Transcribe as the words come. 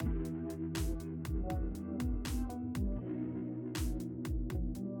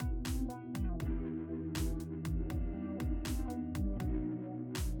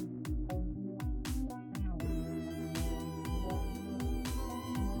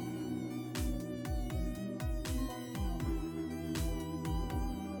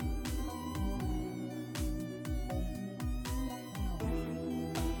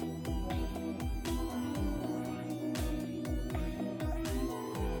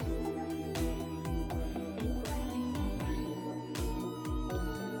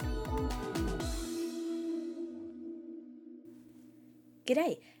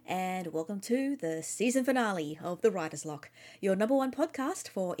G'day, and welcome to the season finale of The Writer's Locke, your number one podcast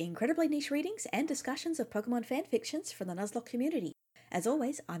for incredibly niche readings and discussions of Pokemon fanfictions from the Nuzlocke community. As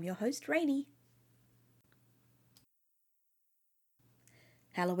always, I'm your host, Rainy.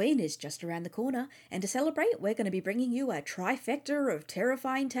 Halloween is just around the corner, and to celebrate, we're going to be bringing you a trifecta of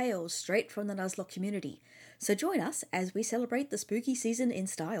terrifying tales straight from the Nuzlocke community. So join us as we celebrate the spooky season in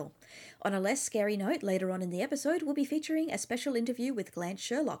style. On a less scary note, later on in the episode, we'll be featuring a special interview with Glance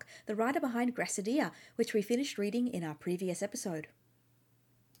Sherlock, the writer behind Gracidia, which we finished reading in our previous episode.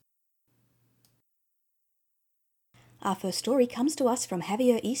 Our first story comes to us from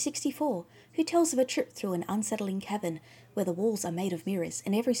Javier E64, who tells of a trip through an unsettling cavern where the walls are made of mirrors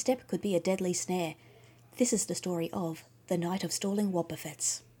and every step could be a deadly snare. This is the story of The Night of Stalling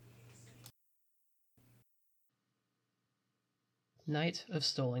Wobbuffets. Night of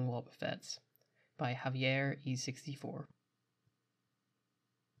Stalling Wobbuffets by Javier E64.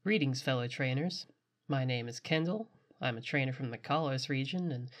 Greetings, fellow trainers. My name is Kendall. I'm a trainer from the Kalos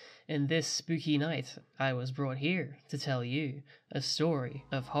region, and in this spooky night, I was brought here to tell you a story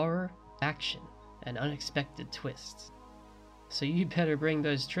of horror, action, and unexpected twists. So you better bring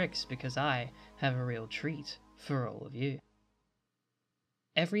those tricks because I have a real treat for all of you.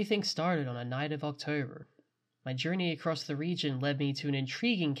 Everything started on a night of October. My journey across the region led me to an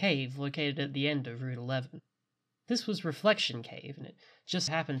intriguing cave located at the end of Route 11. This was Reflection Cave, and it just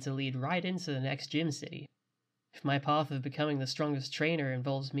happened to lead right into the next gym city. If my path of becoming the strongest trainer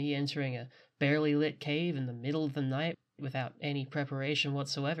involves me entering a barely lit cave in the middle of the night without any preparation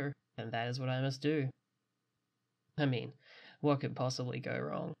whatsoever, then that is what I must do. I mean, what could possibly go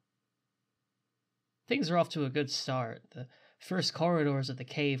wrong? Things are off to a good start. The first corridors of the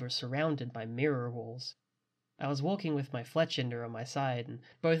cave are surrounded by mirror walls. I was walking with my Fletchinder on my side, and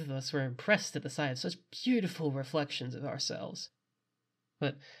both of us were impressed at the sight of such beautiful reflections of ourselves.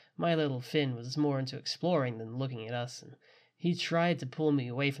 But my little Finn was more into exploring than looking at us, and he tried to pull me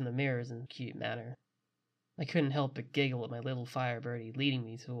away from the mirrors in a cute manner. I couldn't help but giggle at my little firebirdie leading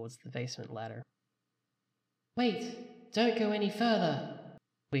me towards the basement ladder. "Wait! Don't go any further!"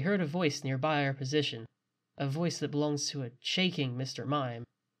 We heard a voice nearby our position, a voice that belongs to a shaking Mr. Mime,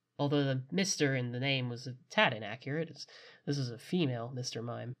 although the Mr. in the name was a tad inaccurate, as this is a female Mr.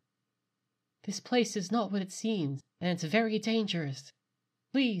 Mime. "This place is not what it seems, and it's very dangerous.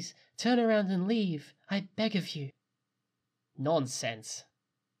 Please, turn around and leave, I beg of you." "Nonsense."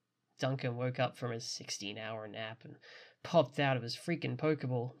 Duncan woke up from his 16-hour nap and popped out of his freaking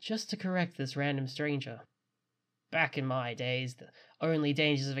Pokeball just to correct this random stranger. Back in my days, the only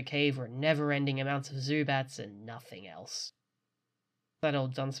dangers of a cave were never-ending amounts of Zubats and nothing else. That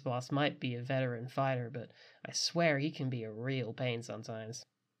old Dunsparce might be a veteran fighter, but I swear he can be a real pain sometimes.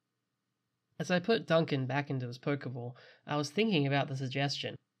 As I put Duncan back into his Pokeball, I was thinking about the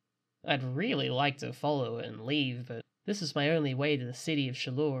suggestion. I'd really like to follow it and leave, but this is my only way to the city of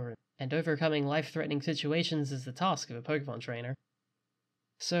Shalor, and overcoming life-threatening situations is the task of a Pokemon trainer.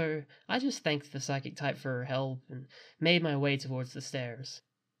 So I just thanked the Psychic type for her help and made my way towards the stairs.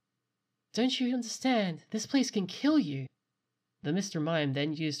 "Don't you understand? This place can kill you!" The Mr. Mime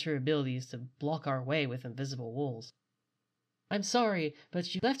then used her abilities to block our way with invisible walls. "I'm sorry,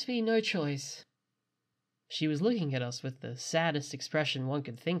 but you left me no choice." She was looking at us with the saddest expression one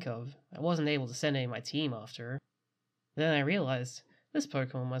could think of. I wasn't able to send any of my team after her. Then I realized this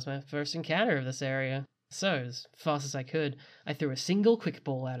Pokemon was my first encounter of this area, so as fast as I could, I threw a single quick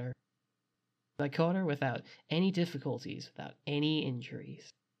ball at her. I caught her without any difficulties, without any injuries.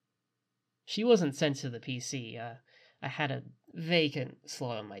 She wasn't sent to the PC. I had a vacant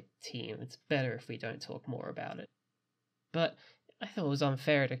slot on my team. It's better if we don't talk more about it. But I thought it was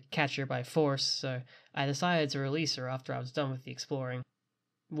unfair to catch her by force, so I decided to release her after I was done with the exploring.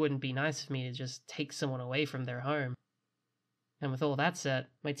 It wouldn't be nice of me to just take someone away from their home. And with all that said,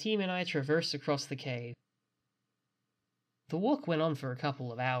 my team and I traversed across the cave. The walk went on for a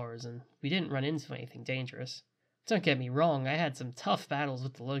couple of hours, and we didn't run into anything dangerous. Don't get me wrong, I had some tough battles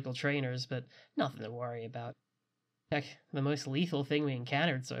with the local trainers, but nothing to worry about. Heck, the most lethal thing we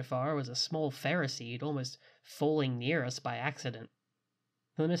encountered so far was a small Ferroseed almost falling near us by accident.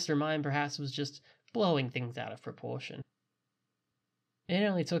 The Mr. Mime perhaps was just blowing things out of proportion. It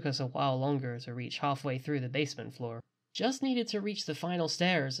only took us a while longer to reach halfway through the basement floor. Just needed to reach the final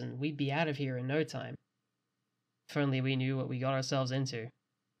stairs and we'd be out of here in no time. If only we knew what we got ourselves into.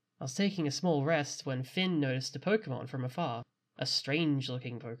 I was taking a small rest when Finn noticed a Pokemon from afar. A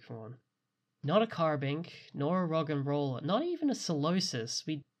strange-looking Pokemon. Not a Carbink, nor a Roggenrola, not even a Solosis.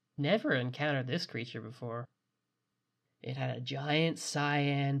 We'd never encountered this creature before. It had a giant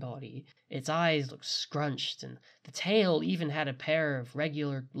cyan body, its eyes looked scrunched, and the tail even had a pair of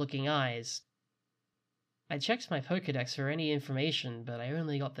regular-looking eyes. I checked my Pokedex for any information, but I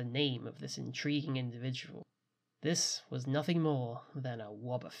only got the name of this intriguing individual. This was nothing more than a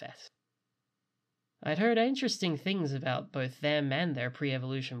Wobbuffet. I'd heard interesting things about both them and their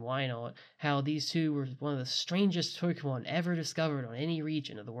pre-evolution Wynaut, how these two were one of the strangest Pokemon ever discovered on any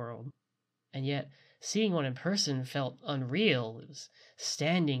region of the world. And yet, seeing one in person felt unreal. It was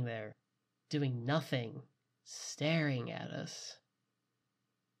standing there, doing nothing, staring at us.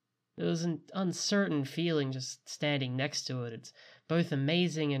 It was an uncertain feeling just standing next to it. It's both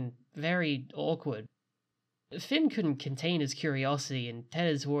amazing and very awkward. Finn couldn't contain his curiosity and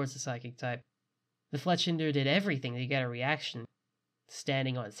headed towards the psychic type. The Fletchinder did everything to get a reaction.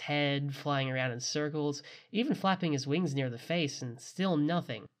 Standing on its head, flying around in circles, even flapping his wings near the face, and still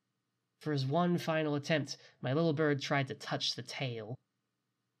nothing. For his one final attempt, my little bird tried to touch the tail.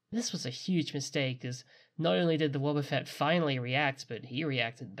 This was a huge mistake, as not only did the Wobbuffet finally react, but he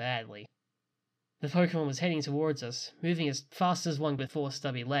reacted badly. The Pokemon was heading towards us, moving as fast as one with 4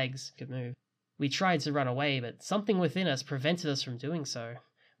 stubby legs could move. We tried to run away, but something within us prevented us from doing so.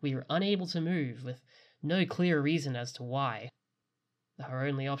 We were unable to move, with no clear reason as to why. Our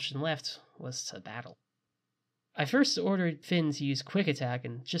only option left was to battle. I first ordered Finn to use Quick Attack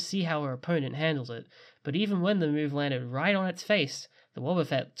and just see how our opponent handled it, but even when the move landed right on its face, the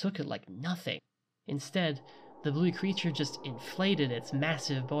Wobbuffet took it like nothing. Instead, the blue creature just inflated its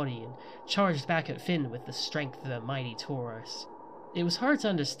massive body and charged back at Finn with the strength of a mighty Tauros. It was hard to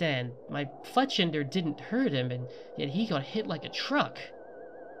understand. My Fletchinder didn't hurt him, and yet he got hit like a truck.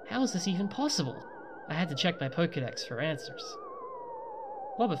 How is this even possible? I had to check my Pokedex for answers.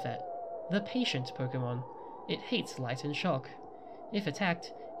 Wobbuffet, the patient Pokemon. It hates light and shock. If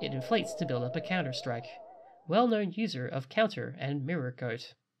attacked, it inflates to build up a counter-strike. Well-known user of Counter and Mirror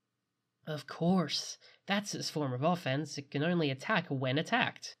Coat. Of course, that's its form of offense. It can only attack when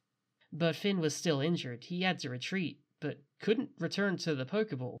attacked. But Finn was still injured. He had to retreat, but couldn't return to the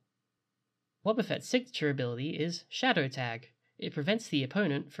Pokeball. Wobbuffet's signature ability is Shadow Tag. It prevents the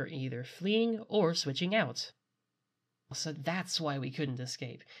opponent from either fleeing or switching out. So that's why we couldn't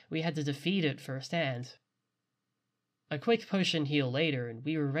escape. We had to defeat it firsthand. A quick potion heal later, and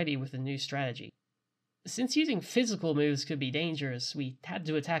we were ready with a new strategy. Since using physical moves could be dangerous, we had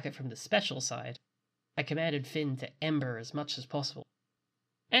to attack it from the special side. I commanded Finn to Ember as much as possible.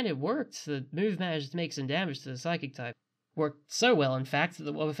 And it worked. The move managed to make some damage to the psychic type. Worked so well, in fact, that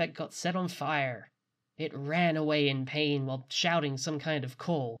the Wobbuffet got set on fire. It ran away in pain while shouting some kind of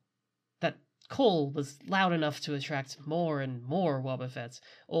call. That call was loud enough to attract more and more Wobbuffets,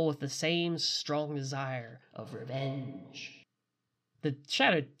 all with the same strong desire of revenge. The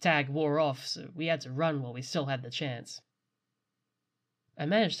shadow tag wore off, so we had to run while we still had the chance. I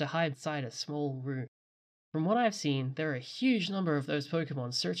managed to hide inside a small room. From what I've seen, there are a huge number of those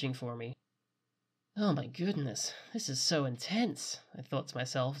Pokemon searching for me. Oh my goodness, this is so intense, I thought to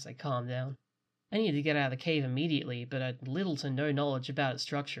myself as I calmed down. I needed to get out of the cave immediately, but I had little to no knowledge about its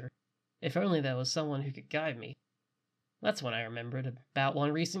structure. If only there was someone who could guide me. That's when I remembered about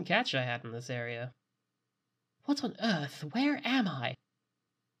one recent catch I had in this area. What on earth? Where am I?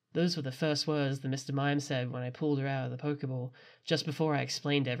 Those were the first words that Mr. Mime said when I pulled her out of the Pokeball, just before I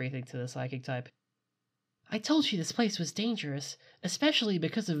explained everything to the psychic type. I told you this place was dangerous, especially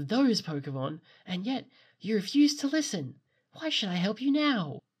because of those Pokemon, and yet you refused to listen. Why should I help you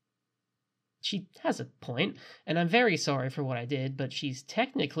now? She has a point, and I'm very sorry for what I did, but she's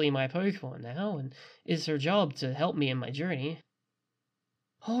technically my Pokemon now, and it's her job to help me in my journey.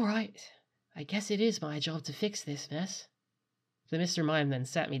 All right, I guess it is my job to fix this mess. The Mr. Mime then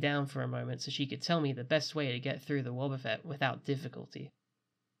sat me down for a moment so she could tell me the best way to get through the Wobbuffet without difficulty.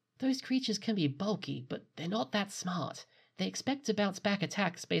 Those creatures can be bulky, but they're not that smart. They expect to bounce back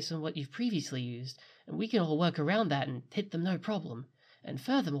attacks based on what you've previously used, and we can all work around that and hit them no problem. And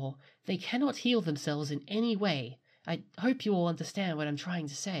furthermore, they cannot heal themselves in any way. I hope you all understand what I'm trying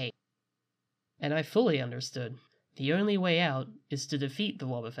to say. And I fully understood. The only way out is to defeat the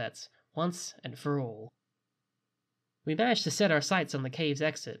Wobbuffets, once and for all. We managed to set our sights on the cave's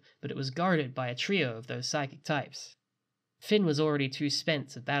exit, but it was guarded by a trio of those psychic types. Finn was already too spent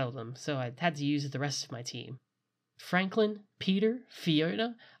to battle them, so I had to use the rest of my team. Franklin, Peter,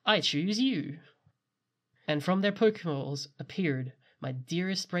 Fiona, I choose you! And from their Pokeballs appeared my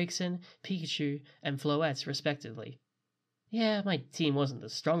dearest Braixen, Pikachu, and Floette respectively. Yeah, my team wasn't the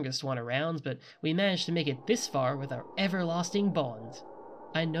strongest one around, but we managed to make it this far with our everlasting bond.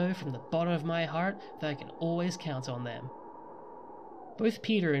 I know from the bottom of my heart that I can always count on them. Both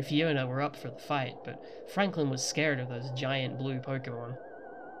Peter and Fiona were up for the fight, but Franklin was scared of those giant blue Pokemon.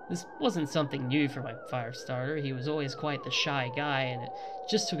 This wasn't something new for my fire starter. He was always quite the shy guy, and it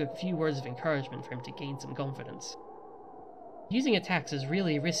just took a few words of encouragement for him to gain some confidence. Using attacks is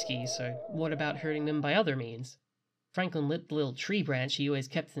really risky, so what about hurting them by other means? Franklin lit the little tree branch he always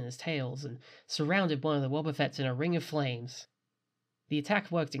kept in his tails and surrounded one of the Wobbuffets in a ring of flames. The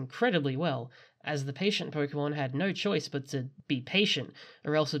attack worked incredibly well, as the patient Pokemon had no choice but to be patient,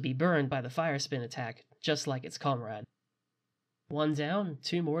 or else would be burned by the Fire Spin attack, just like its comrade. 1 down,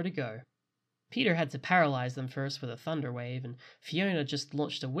 2 more to go. Peter had to paralyze them first with a Thunder Wave, and Fiona just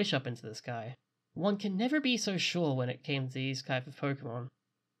launched a Wish up into the sky. One can never be so sure when it came to these type of Pokemon.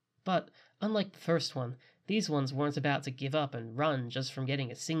 But, unlike the first one, these ones weren't about to give up and run just from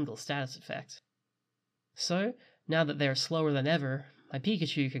getting a single status effect. So, now that they're slower than ever, my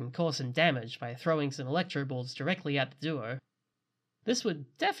Pikachu can cause some damage by throwing some Electro Balls directly at the duo. This would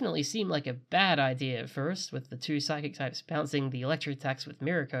definitely seem like a bad idea at first, with the 2 Psychic types bouncing the electric attacks with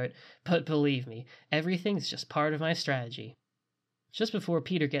Mirror Coat, but believe me, everything's just part of my strategy. Just before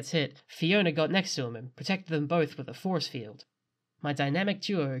Peter gets hit, Fiona got next to him and protected them both with a force field. My dynamic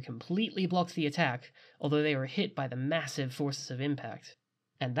duo completely blocked the attack, although they were hit by the massive forces of impact.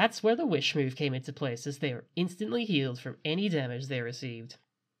 And that's where the Wish move came into place, as they were instantly healed from any damage they received.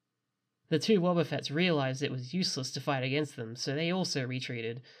 The 2 Wobbuffets realized it was useless to fight against them, so they also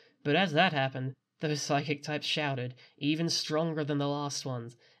retreated, but as that happened, those Psychic types shouted, even stronger than the last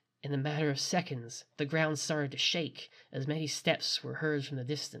ones. In a matter of seconds, the ground started to shake, as many steps were heard from the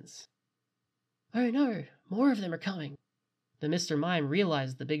distance. Oh no, more of them are coming. The Mr. Mime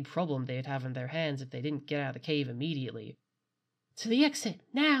realized the big problem they'd have in their hands if they didn't get out of the cave immediately. To the exit,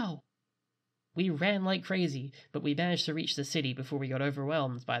 now! We ran like crazy, but we managed to reach the city before we got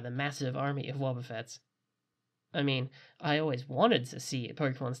overwhelmed by the massive army of Wobbuffets. I mean, I always wanted to see a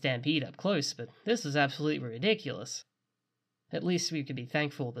Pokemon Stampede up close, but this was absolutely ridiculous. At least we could be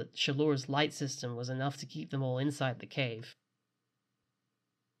thankful that Shalour's light system was enough to keep them all inside the cave.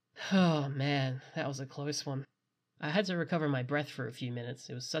 Oh man, that was a close one. I had to recover my breath for a few minutes.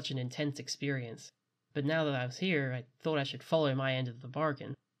 It was such an intense experience. But now that I was here, I thought I should follow my end of the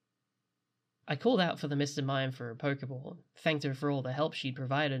bargain. I called out for the Mr. Mime for a Pokeball, thanked her for all the help she'd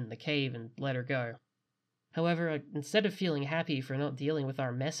provided in the cave, and let her go. However, instead of feeling happy for not dealing with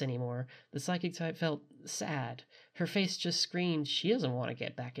our mess anymore, the Psychic type felt sad. Her face just screamed she doesn't want to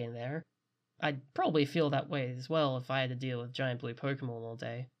get back in there. I'd probably feel that way as well if I had to deal with giant blue Pokemon all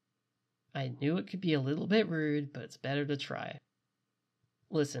day. I knew it could be a little bit rude, but it's better to try.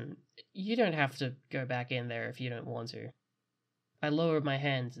 Listen, you don't have to go back in there if you don't want to. I lowered my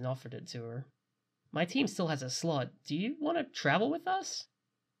hand and offered it to her. My team still has a slot. Do you want to travel with us?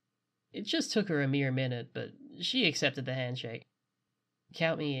 It just took her a mere minute, but she accepted the handshake.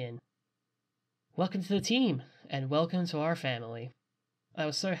 Count me in. Welcome to the team, and welcome to our family. I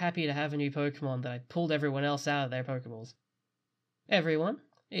was so happy to have a new Pokemon that I pulled everyone else out of their Pokeballs. Everyone,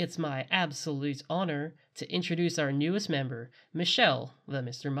 it's my absolute honor to introduce our newest member, Michelle, the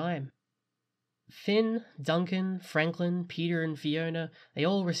Mr. Mime. Finn, Duncan, Franklin, Peter, and Fiona, they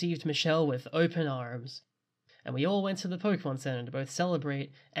all received Michelle with open arms. And we all went to the Pokemon Center to both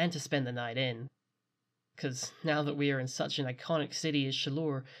celebrate and to spend the night in. 'Cause now that we are in such an iconic city as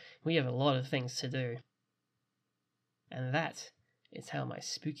Shalour, we have a lot of things to do. And that is how my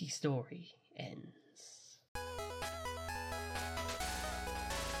spooky story ends.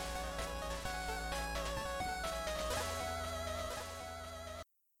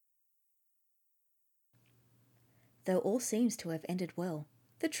 Though all seems to have ended well,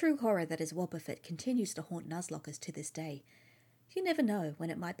 the true horror that is Wobbuffet continues to haunt Nuzlockers to this day. You never know when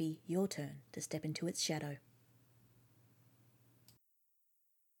it might be your turn to step into its shadow.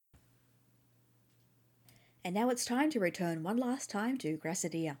 And now it's time to return one last time to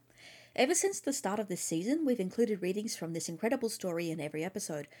Gracidea. Ever since the start of this season, we've included readings from this incredible story in every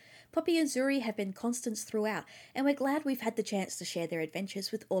episode. Poppy and Zuri have been constants throughout, and we're glad we've had the chance to share their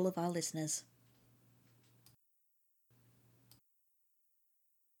adventures with all of our listeners.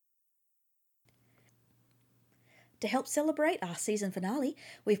 To help celebrate our season finale,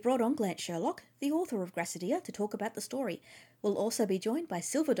 we've brought on Grant Sherlock, the author of Gracidea, to talk about the story. We'll also be joined by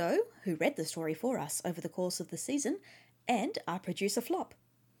Silverdoe, who read the story for us over the course of the season, and our producer Flop.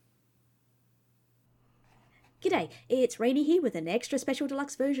 G'day, it's Rainy here with an extra special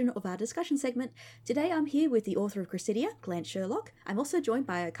deluxe version of our discussion segment. Today I'm here with the author of Gracidea, Grant Sherlock. I'm also joined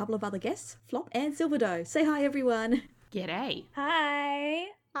by a couple of other guests, Flop and Silverdoe. Say hi everyone. G'day. Hi.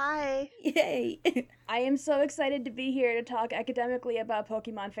 Hi. Yay! I am so excited to be here to talk academically about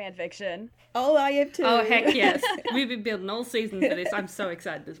Pokemon fanfiction. Oh, I am too. Oh, heck yes. We've been building all season for this. I'm so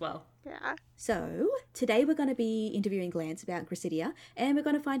excited as well. Yeah. So, today we're going to be interviewing Glance about Gracidia, and we're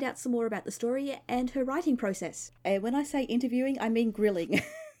going to find out some more about the story and her writing process. And when I say interviewing, I mean grilling.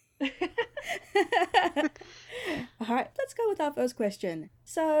 Alright, let's go with our first question.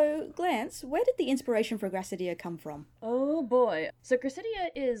 So, Glance, where did the inspiration for Gracidia come from? Oh boy. So Gracidia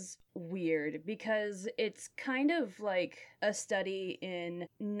is weird because it's kind of like a study in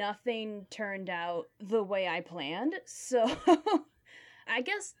nothing turned out the way I planned. So I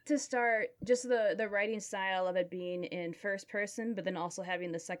guess to start, just the writing style of it being in first person, but then also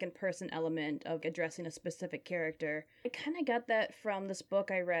having the second person element of addressing a specific character. I kind of got that from this book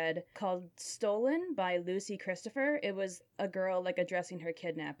I read called Stolen by Lucy Christopher. It was a girl like addressing her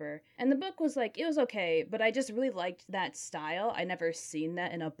kidnapper. And the book was like, it was okay, but I just really liked that style. I'd never seen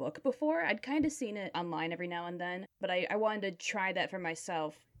that in a book before. I'd kind of seen it online every now and then, but I wanted to try that for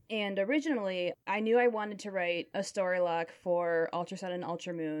myself. And originally, I knew I wanted to write a story lock for Ultra Sun and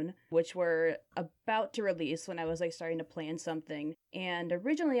Ultra Moon, which were about to release when I was like starting to plan something. And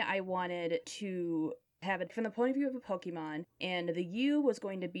originally, I wanted to have it from the point of view of a Pokemon, and the U was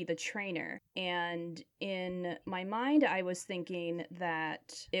going to be the trainer. And in my mind, I was thinking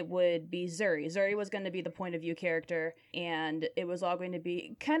that it would be Zuri. Zuri was going to be the point of view character, and it was all going to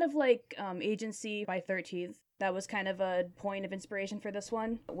be kind of like Agency by 13th. That was kind of a point of inspiration for this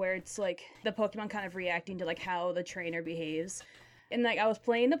one, where it's like the Pokemon kind of reacting to like how the trainer behaves. And like I was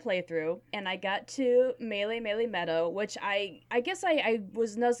playing the playthrough, and I got to Melee Meadow, which I guess I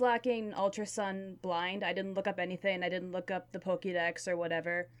was Nuzlocking Ultra Sun blind. I didn't look up anything. I didn't look up the Pokédex or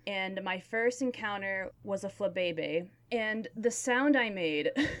whatever. And my first encounter was a Flabébé. And the sound I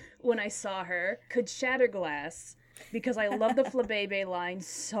made when I saw her could shatter glass, because I love the Flabébé line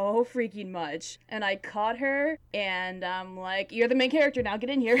so freaking much. And I caught her, and I'm like, you're the main character now, get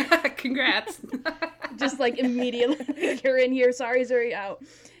in here. Congrats. Just like immediately, you're in here, sorry, Zuri, out.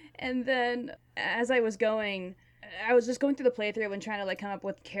 And then as I was going, I was just going through the playthrough and trying to like come up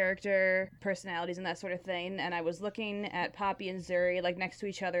with character personalities and that sort of thing. And I was looking at Poppy and Zuri like next to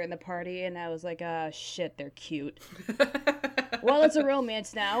each other in the party, and I was like, shit, they're cute. Well, it's a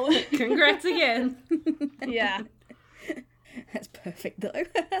romance now. Congrats again. Yeah. That's perfect, though.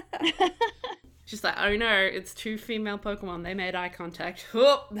 Just like, oh no, it's two female Pokemon. They made eye contact.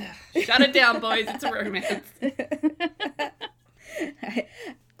 Oh, shut it down, boys. It's a romance.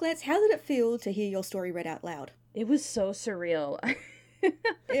 Glance, how did it feel to hear your story read out loud? It was so surreal.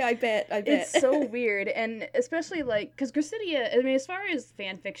 Yeah, I bet. It's so weird, and especially like, because Gracidia, I mean, as far as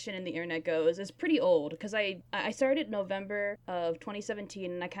fan fiction in the internet goes, is pretty old, because I started November of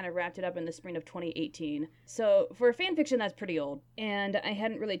 2017, and I kind of wrapped it up in the spring of 2018. So for fan fiction, that's pretty old, and I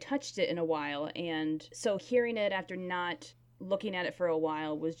hadn't really touched it in a while, and so hearing it after not looking at it for a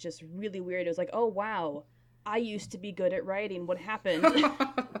while was just really weird. It was like, oh wow, I used to be good at writing. What happened?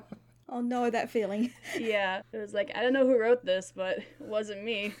 Oh no, that feeling. Yeah, it was like, I don't know who wrote this, but it wasn't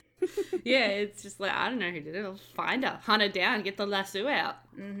me. Yeah, it's just like, I don't know who did it. I'll find her, hunt her down, get the lasso out.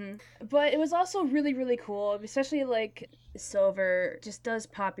 Mm-hmm. But it was also really, really cool, especially like Silver just does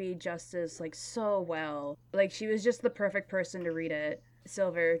Poppy justice like so well. Like she was just the perfect person to read it.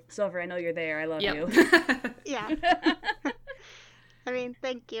 Silver, I know you're there. I love you. Yeah. I mean,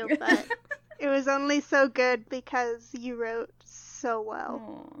 thank you, but it was only so good because you wrote so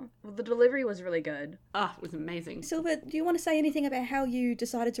well. Well, the delivery was really good. Oh, it was amazing. Silver, do you want to say anything about how you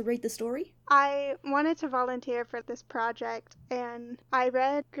decided to read the story? I wanted to volunteer for this project, and I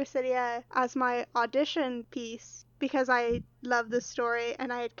read Gracidia as my audition piece because I love the story,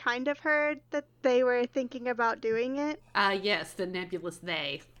 and I had kind of heard that they were thinking about doing it. Yes, the nebulous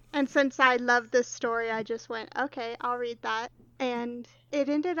they. And since I loved this story, I just went, okay, I'll read that. And it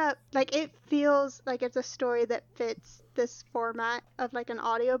ended up, like, it feels like it's a story that fits this format of, like, an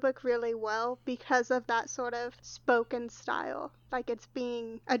audiobook really well because of that sort of spoken style. Like, it's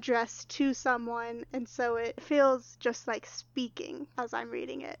being addressed to someone, and so it feels just like speaking as I'm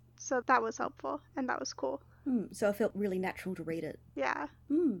reading it. So that was helpful, and that was cool. So it felt really natural to read it. Yeah.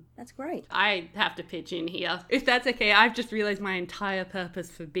 That's great. I have to pitch in here. If that's okay, I've just realised my entire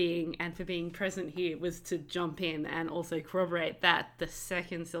purpose for being present here was to jump in and also corroborate that the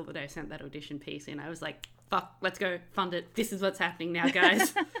second Silverdo sent that audition piece in, I was like, fuck, let's go, fund it. This is what's happening now,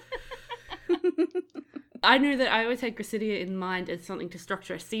 guys. I know that I always had Gracidia in mind as something to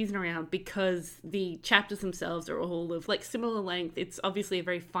structure a season around because the chapters themselves are all of like similar length. It's obviously a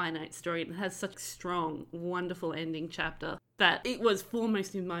very finite story and it has such strong, wonderful ending chapter. that it was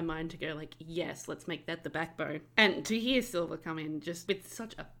foremost in my mind to go like, yes, let's make that the backbone. And to hear Silver come in just with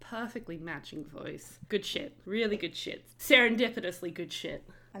such a perfectly matching voice. Good shit. Really good shit. Serendipitously good shit.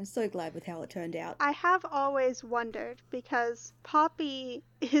 I'm so glad with how it turned out. I have always wondered, because Poppy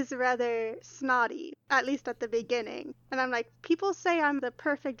is rather snotty, at least at the beginning. And I'm like, people say I'm the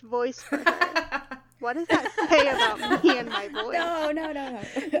perfect voice for her. What does that say about me and my voice? No.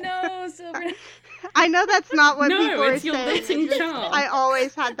 No, Silver. I know that's not what people are it's your saying. lilting charm. I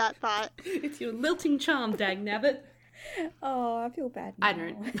always had that thought. It's your lilting charm, dagnabbit. Oh, I feel bad now. I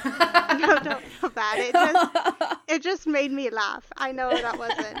don't. No, don't feel bad. It just made me laugh. I know that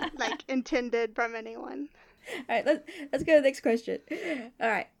wasn't like intended from anyone. All right, let's go to the next question. All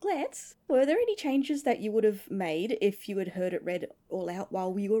right, Glance, were there any changes that you would have made if you had heard it read all out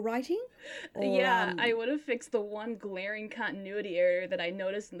while you were writing? Or, Yeah, I would have fixed the one glaring continuity error that I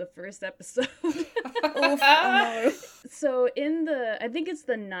noticed in the first episode. Oh no. So I think it's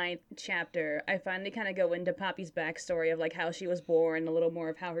the 9th chapter, I finally kind of go into Poppy's backstory of like how she was born, a little more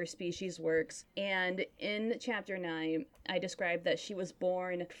of how her species works. And in chapter 9, I described that she was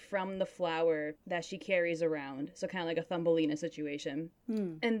born from the flower that she carries around. So kind of like a Thumbelina situation.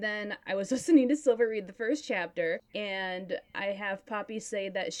 And then I was listening to Silver read the first chapter, and I have Poppy say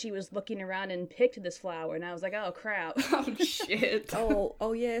that she was looking around and picked this flower, and I was like, oh crap. Oh shit.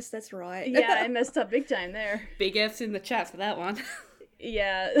 Oh yes, that's right. Yeah, I messed up big time there. Big F's in the chat for that one.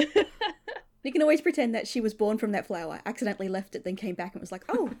 Yeah. You can always pretend that she was born from that flower, accidentally left it, then came back and was like,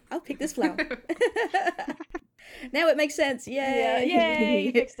 oh, I'll pick this flower. Now it makes sense. Yay! Yeah, yay,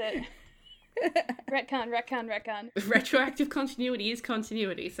 you fixed it. Retcon. Retroactive continuity is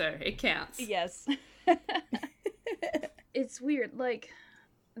continuity, so it counts. Yes. It's weird, like,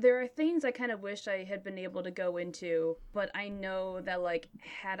 there are things I kind of wish I had been able to go into, but I know that, like,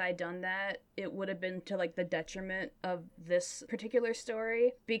 had I done that, it would have been to, like, the detriment of this particular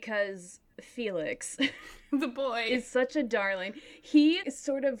story, because Felix The boy is such a darling. He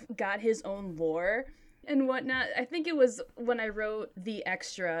sort of got his own lore and whatnot. I think it was when I wrote the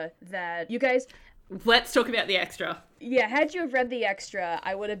extra that you guys... Let's talk about the extra. Yeah, had you have read the extra,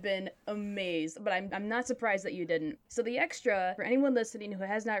 I would have been amazed, but I'm not surprised that you didn't. So the extra, for anyone listening who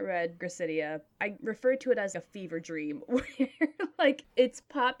has not read Gracidia, I refer to it as a fever dream, where, like, it's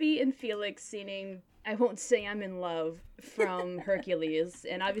Poppy and Felix singing I Won't Say I'm in Love from Hercules,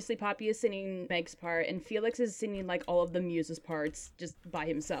 and obviously Poppy is singing Meg's part, and Felix is singing, like, all of the muses' parts just by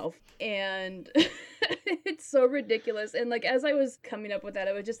himself, and it's so ridiculous. And, like, as I was coming up with that,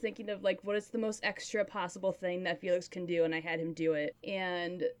 I was just thinking of, like, what is the most extra possible thing that Felix can do, and I had him do it.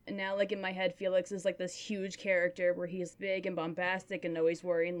 And now, like, in my head, Felix is, like, this huge character where he's big and bombastic and always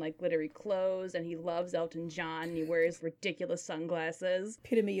wearing, like, glittery clothes, and he loves Elton John, and he wears ridiculous sunglasses.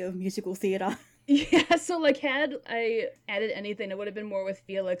 Epitome of musical theatre. Yeah, so, like, had I added anything, it would have been more with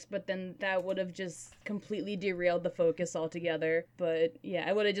Felix, but then that would have just completely derailed the focus altogether. But, yeah,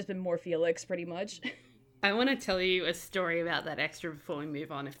 I would have just been more Felix, pretty much. I want to tell you a story about that extra before we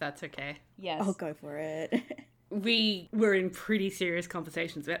move on, if that's okay. Yes. I'll go for it. We were in pretty serious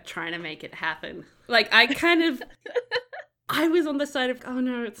conversations about trying to make it happen. Like, I was on the side of, oh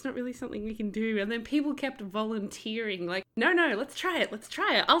no, it's not really something we can do. And then people kept volunteering, like, no, let's try it.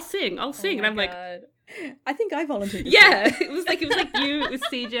 I'll sing. Oh and I'm God. like, I think I volunteered. yeah, it was like you, it was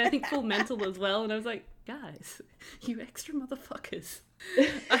CJ, I think Full Mental as well. And I was like, guys, you extra motherfuckers.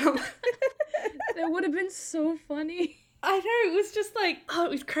 That would have been so funny. I know, it was just like, oh,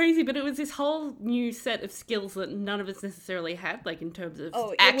 it was crazy, but it was this whole new set of skills that none of us necessarily had, like, in terms of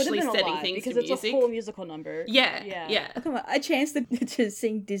actually setting things because to it's music. a whole musical number. Yeah. Oh, come on, a chance to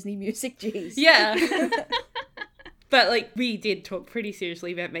sing Disney music, jeez. Yeah. But, like, we did talk pretty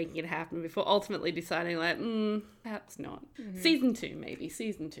seriously about making it happen before ultimately deciding, like, perhaps not. Mm-hmm. Season 2, maybe.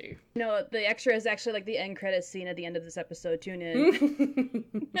 Season 2. No, the extra is actually, like, the end credits scene at the end of this episode. Tune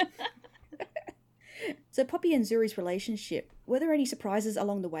in. So Poppy and Zuri's relationship, were there any surprises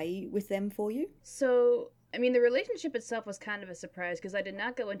along the way with them for you? So, I mean, the relationship itself was kind of a surprise because I did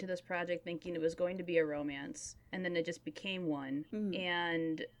not go into this project thinking it was going to be a romance, and then it just became one.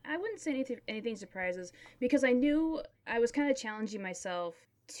 And I wouldn't say anything surprises because I knew I was kind of challenging myself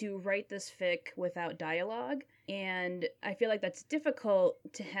to write this fic without dialogue. And I feel like that's difficult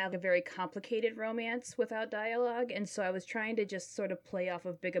to have a very complicated romance without dialogue. And so I was trying to just sort of play off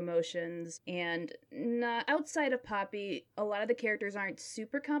of big emotions. And not outside of Poppy, a lot of the characters aren't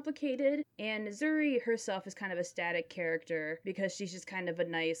super complicated. And Zuri herself is kind of a static character because she's just kind of a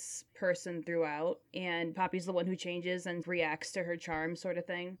nice person throughout. And Poppy's the one who changes and reacts to her charm, sort of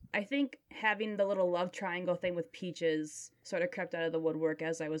thing. I think having the little love triangle thing with Peaches sort of crept out of the woodwork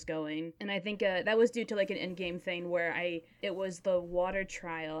as I was going. And I think that was due to, like, an in-game thing where it was the water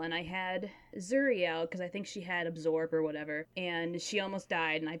trial, and I had Zuri out because I think she had absorb or whatever, and she almost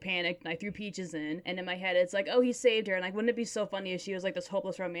died, and I panicked, and I threw Peaches in, and in my head it's like, oh, he saved her, and like, wouldn't it be so funny if she was like this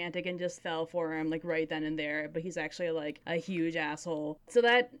hopeless romantic and just fell for him like right then and there, but he's actually like a huge asshole. So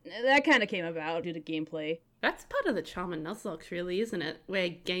that kind of came about due to gameplay. That's part of the charm of Nuzlocke, really, isn't it? Where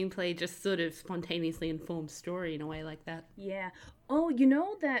gameplay just sort of spontaneously informs story in a way like that. Yeah. Oh, you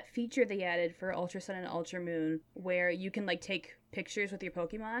know that feature they added for Ultra Sun and Ultra Moon where you can like take pictures with your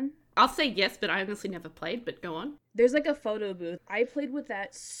Pokemon? I'll say yes, but I honestly never played, but go on. There's like a photo booth. I played with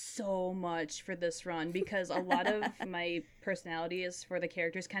that so much for this run because a lot of my personalities for the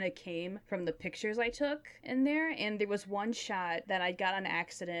characters kind of came from the pictures I took in there. And there was one shot that I got on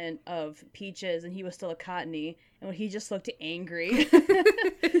accident of Peaches and he was still a Cottony. And he just looked angry.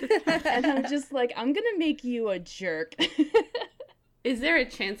 And I'm just like, I'm gonna make you a jerk. Is there a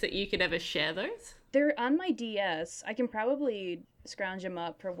chance that you could ever share those? They're on my DS. I can probably scrounge them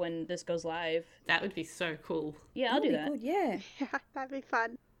up for when this goes live. That would be so cool. Yeah, I'll do that. Good, yeah. Yeah, that'd be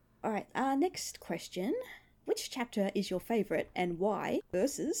fun. All right, next question. Which chapter is your favourite and why?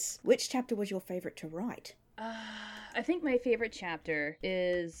 Versus, which chapter was your favourite to write? I think my favorite chapter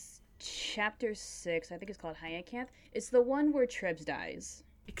is chapter 6. I think it's called Hyacinth. It's the one where Trebs dies.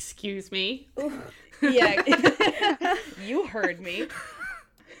 Excuse me? Yeah. You heard me.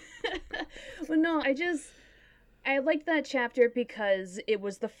 Well, no, I liked that chapter because it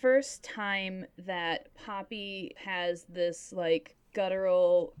was the first time that Poppy has this, like,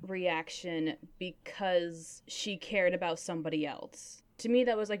 guttural reaction because she cared about somebody else. To me,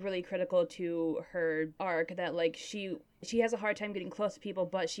 that was, like, really critical to her arc, that, like, she has a hard time getting close to people,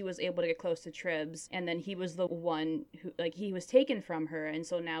 but she was able to get close to Tribs, and then he was the one who, like, he was taken from her, and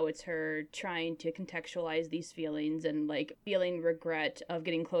so now it's her trying to contextualize these feelings and, like, feeling regret of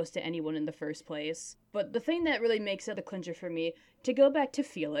getting close to anyone in the first place. But the thing that really makes it the clincher for me, to go back to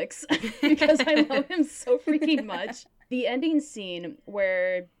Felix, because I love him so freaking much, the ending scene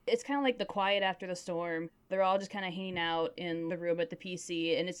where it's kind of like the quiet after the storm. They're all just kind of hanging out in the room at the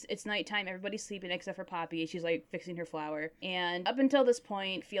PC, and it's nighttime. Everybody's sleeping except for Poppy. She's like fixing her flower. And up until this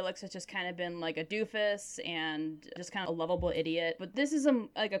point, Felix has just kind of been like a doofus and just kind of a lovable idiot. But this is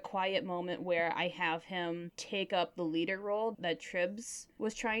like a quiet moment where I have him take up the leader role that Tribs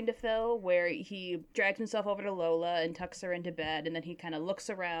was trying to fill, where he drags himself over to Lola and tucks her into bed, and then he kind of looks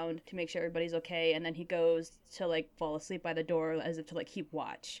around to make sure everybody's okay, and then he goes to like fall asleep by the door as if to like keep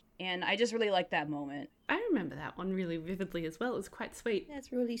watch. And I just really like that moment. I remember that one really vividly as well. It was quite sweet.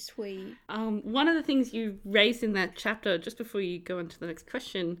 That's really sweet. One of the things you raised in that chapter, just before you go on to the next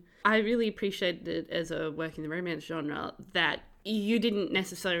question, I really appreciated it as a work in the romance genre, that you didn't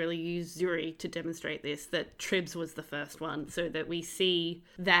necessarily use Zuri to demonstrate this, that Tribs was the first one, so that we see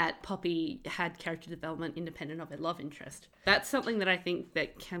that Poppy had character development independent of her love interest. That's something that I think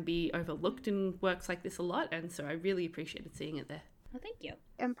that can be overlooked in works like this a lot, and so I really appreciated seeing it there. Well, thank you.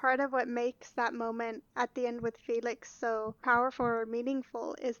 And part of what makes that moment at the end with Felix so powerful or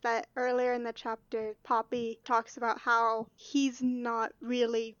meaningful is that earlier in the chapter, Poppy talks about how he's not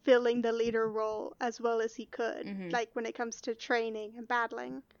really filling the leader role as well as he could, like when it comes to training and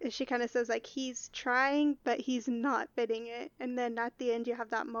battling. She kind of says like he's trying, but he's not fitting it. And then at the end, you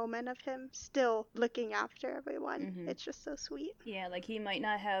have that moment of him still looking after everyone. It's just so sweet. Yeah, like he might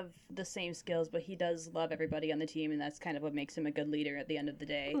not have the same skills, but he does love everybody on the team, and that's kind of what makes him a good leader at the end of the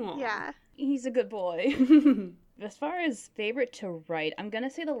day. Aww. Yeah. He's a good boy. As far as favorite to write, I'm gonna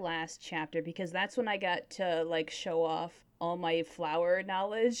say the last chapter, because that's when I got to like show off all my flower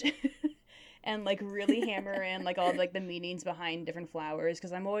knowledge and like really hammer in like all like the meanings behind different flowers,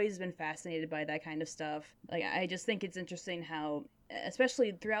 because I'm always been fascinated by that kind of stuff. Like I just think it's interesting how,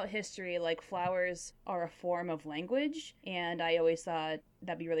 especially throughout history, like flowers are a form of language, and I always thought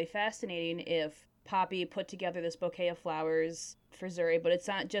that'd be really fascinating if Poppy put together this bouquet of flowers for Zuri, but it's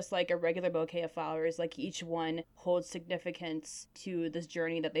not just like a regular bouquet of flowers. Like each one holds significance to this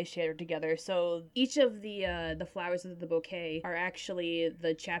journey that they shared together. So each of the flowers of the bouquet are actually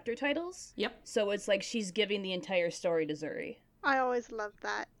the chapter titles. Yep. So it's like she's giving the entire story to Zuri. I always loved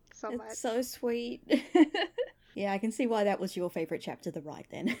that so much. It's so sweet. Yeah, I can see why that was your favourite chapter to write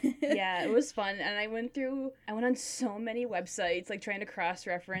then. Yeah, it was fun, and I went on so many websites, like trying to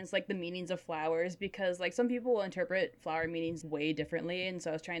cross-reference like the meanings of flowers, because like some people will interpret flower meanings way differently, and so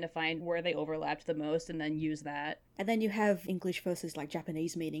I was trying to find where they overlapped the most and then use that. And then you have English versus like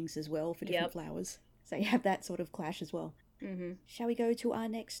Japanese meanings as well for different flowers. So you have that sort of clash as well. Shall we go to our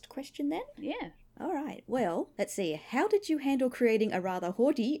next question then? Yeah. All right. Well, let's see. How did you handle creating a rather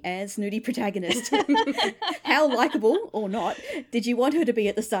haughty and snooty protagonist? How likable, or not, did you want her to be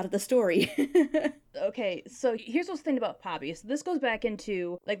at the start of the story? Okay, so here's what's the thing about Poppy. So this goes back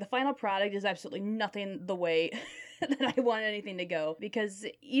into, like, the final product is absolutely nothing the way that I want anything to go. Because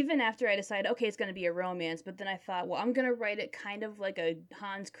even after I decided, okay, it's going to be a romance, but then I thought, well, I'm going to write it kind of like a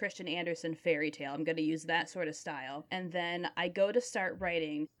Hans Christian Andersen fairy tale. I'm going to use that sort of style. And then I go to start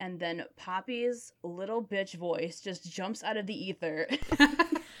writing, and then Poppy's little bitch voice just jumps out of the ether.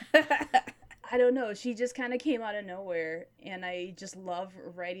 I don't know, she just kind of came out of nowhere, and I just love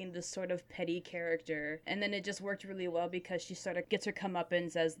writing this sort of petty character. And then it just worked really well because she sort of gets her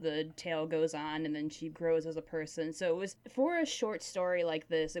comeuppance as the tale goes on, and then she grows as a person. So it was, for a short story like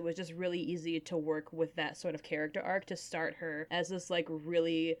this, it was just really easy to work with that sort of character arc, to start her as this, like,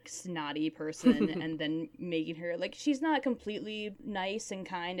 really snotty person, and then making her, like, she's not completely nice and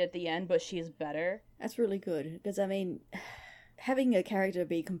kind at the end, but she's better. That's really good, because, I mean, having a character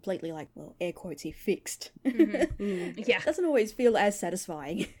be completely, like, well, air quotes here, fixed, Yeah. doesn't always feel as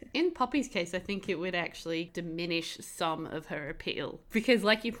satisfying. In Poppy's case, I think it would actually diminish some of her appeal. Because,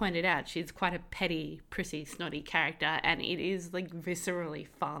 like you pointed out, she's quite a petty, prissy, snotty character, and it is, like, viscerally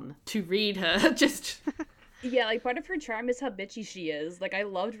fun to read her. Just... Yeah, like, part of her charm is how bitchy she is. Like, I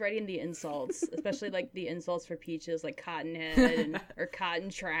loved writing the insults, especially, like, the insults for Peaches, like Cottonhead or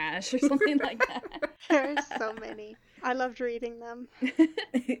Cotton Trash or something like that. There's so many. I loved reading them.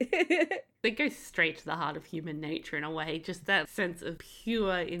 They go straight to the heart of human nature in a way, just that sense of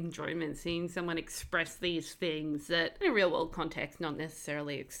pure enjoyment, seeing someone express these things that, in a real world context, not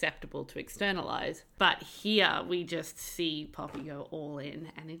necessarily acceptable to externalize. But here, we just see Poppy go all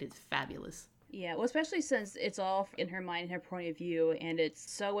in, and it is fabulous. Yeah, well, especially since it's all in her mind and her point of view, and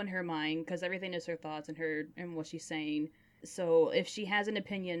it's so in her mind, because everything is her thoughts and her and what she's saying. So if she has an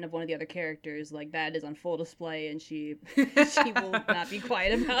opinion of one of the other characters, like, that is on full display, and she will not be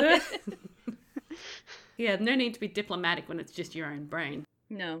quiet about it. Yeah, no need to be diplomatic when it's just your own brain.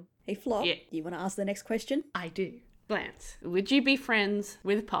 No. Hey, Flop, Yeah. you want to ask the next question? I do. Lance, would you be friends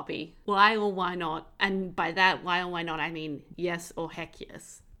with Poppy? Why or why not? And by that, why or why not, I mean yes or heck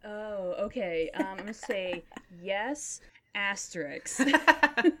yes. Oh, okay. I'm gonna say yes, asterisk.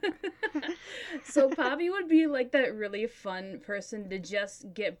 So Poppy would be, like, that really fun person to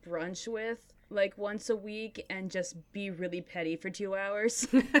just get brunch with, like, once a week, and just be really petty for 2 hours.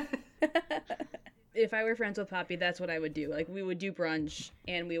 If I were friends with Poppy, that's what I would do. Like, we would do brunch,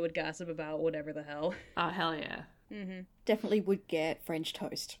 and we would gossip about whatever the hell. Oh, hell yeah. Mm-hmm. Definitely would get French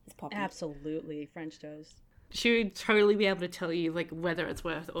toast with Poppy. Absolutely. French toast. She would totally be able to tell you, like, whether it's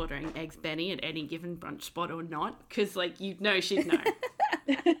worth ordering Eggs Benny at any given brunch spot or not, because, like, you'd know she'd know.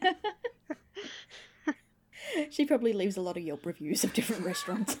 She probably leaves a lot of Yelp reviews of different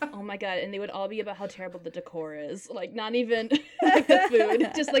restaurants. Oh my god, and they would all be about how terrible the decor is. Like, not even like the food,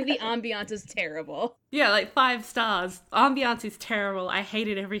 just like the ambiance is terrible. Yeah, like 5 stars. Ambiance is terrible. I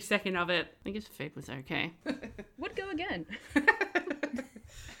hated every second of it. I guess food was okay. Would go again.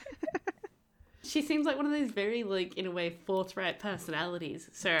 She seems like one of those very, like, in a way, forthright personalities.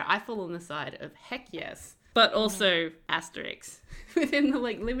 So I fall on the side of heck yes. But also asterisks. Within the,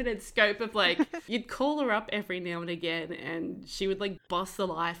 like, limited scope of, like, you'd call her up every now and again and she would, like, boss the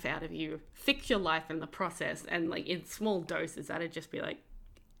life out of you. Fix your life in the process. And, like, in small doses, that'd just be like,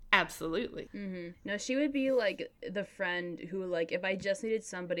 absolutely. Mm-hmm. No, she would be, like, the friend who, like, if I just needed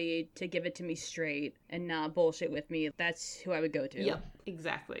somebody to give it to me straight and not bullshit with me, that's who I would go to. Yep,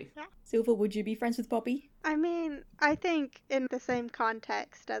 exactly. Silver, would you be friends with Poppy? I mean, I think in the same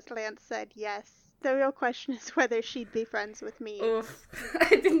context as Lance said, yes. The real question is whether she'd be friends with me. Oof. I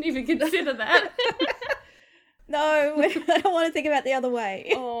didn't even consider that. No, I don't want to think about the other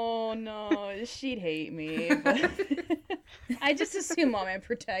way. Oh no, she'd hate me. But I just assume all my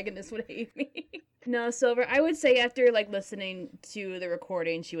protagonists would hate me. No, Silver, I would say after, like, listening to the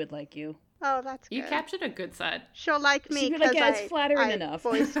recording, she would like you. Oh, that's good. You captured a good side. She'll like me She'd be because like, yeah, it's flattering I enough.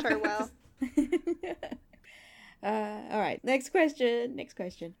 voiced her well. All right, next question.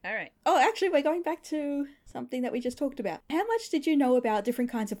 All right. Oh, actually, we're going back to something that we just talked about. How much did you know about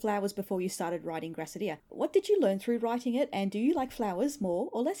different kinds of flowers before you started writing Gracidia? What did you learn through writing it, and do you like flowers more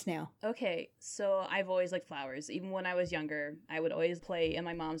or less now? Okay, so I've always liked flowers. Even when I was younger, I would always play in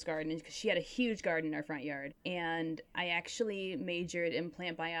my mom's garden because she had a huge garden in our front yard. And I actually majored in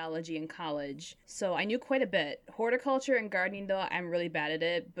plant biology in college, so I knew quite a bit. Horticulture and gardening, though, I'm really bad at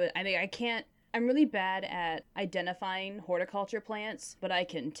it, but I mean, I'm really bad at identifying horticulture plants, but I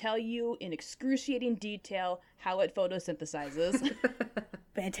can tell you in excruciating detail how it photosynthesizes.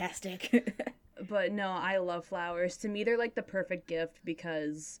 Fantastic. But no, I love flowers. To me, they're like the perfect gift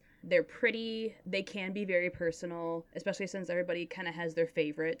because they're pretty, they can be very personal, especially since everybody kind of has their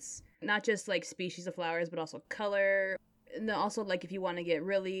favorites. Not just like species of flowers, but also color. And then also, like, if you want to get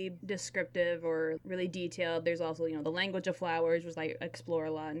really descriptive or really detailed, there's also, you know, the language of flowers, which I explore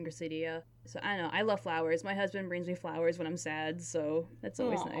a lot in Gracidia. So, I don't know, I love flowers. My husband brings me flowers when I'm sad, so that's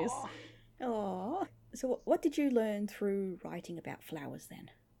always nice. Aww. So what did you learn through writing about flowers then?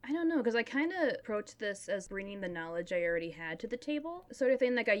 I don't know, because I kind of approached this as bringing the knowledge I already had to the table, sort of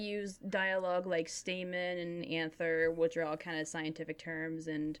thing. Like, I used dialogue like stamen and anther, which are all kind of scientific terms,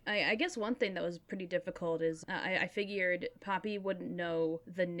 and I guess one thing that was pretty difficult is I figured Poppy wouldn't know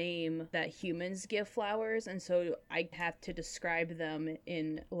the name that humans give flowers, and so I have to describe them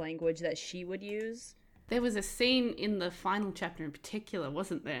in language that she would use. There was a scene in the final chapter in particular,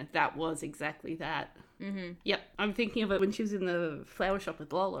 wasn't there? That was exactly that. Mm-hmm. Yep, I'm thinking of it when she was in the flower shop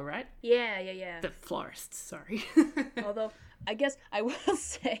with Lola, right? Yeah. The florist, sorry. Although, I guess I will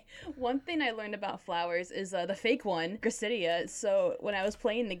say, one thing I learned about flowers is the fake one, Gracidia. So when I was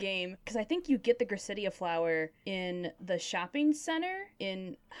playing the game, because I think you get the Gracidia flower in the shopping center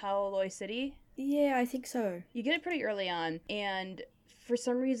in Howloi City. Yeah, I think so. You get it pretty early on, and for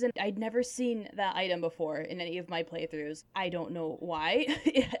some reason, I'd never seen that item before in any of my playthroughs. I don't know why.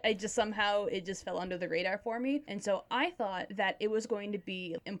 It just fell under the radar for me. And so I thought that it was going to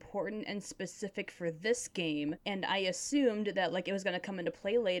be important and specific for this game. And I assumed that, like, it was going to come into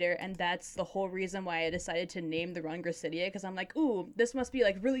play later. And that's the whole reason why I decided to name the run Gracidia. Because I'm like, ooh, this must be,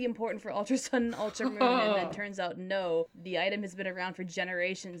 like, really important for Ultra Sun and Ultra Moon. And then turns out, no. The item has been around for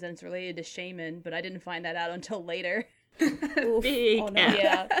generations and it's related to Shaman. But I didn't find that out until later. Oof. Big Oh, no.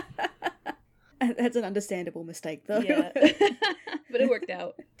 Yeah. That's an understandable mistake, though. Yeah. But it worked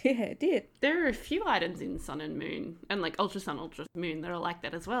out. Yeah, it did. There are a few items in Sun and Moon, and like Ultra Sun, Ultra Moon, that are like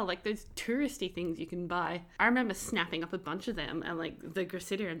that as well. Like those touristy things you can buy. I remember snapping up a bunch of them and like the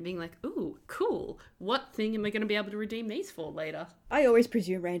Gracidia and being like, ooh, cool. What thing am I going to be able to redeem these for later? I always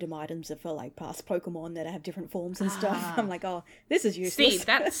presume random items are for like past Pokemon that have different forms and stuff. I'm like, oh, this is useless. See,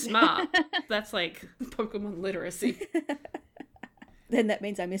 that's smart. That's like Pokemon literacy. Then that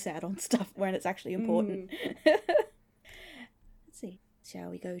means I miss out on stuff when it's actually important. Let's see.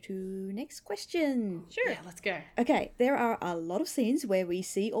 Shall we go to next question? Sure. Yeah, let's go. Okay, there are a lot of scenes where we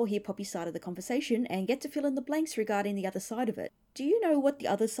see or hear Poppy's side of the conversation and get to fill in the blanks regarding the other side of it. Do you know what the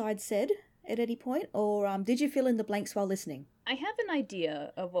other side said at any point, or did you fill in the blanks while listening? I have an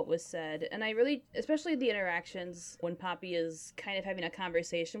idea of what was said, and I really, especially the interactions when Poppy is kind of having a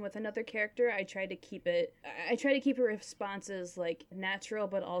conversation with another character, I try to keep her responses like natural,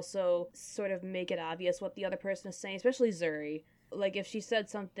 but also sort of make it obvious what the other person is saying, especially Zuri. Like, if she said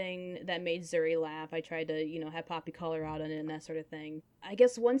something that made Zuri laugh, I tried to, have Poppy call her out on it and that sort of thing. I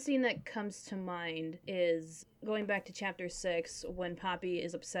guess one scene that comes to mind is going back to chapter 6, when Poppy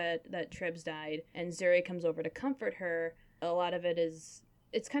is upset that Trebs died, and Zuri comes over to comfort her. A lot of it is,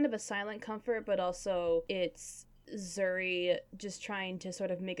 it's kind of a silent comfort, but also it's Zuri just trying to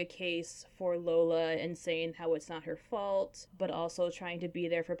sort of make a case for Lola and saying how it's not her fault, but also trying to be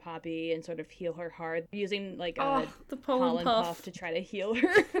there for Poppy and sort of heal her heart, using like the pollen puff to try to heal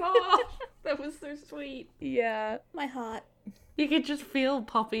her. Oh, that was so sweet. Yeah. My heart. You could just feel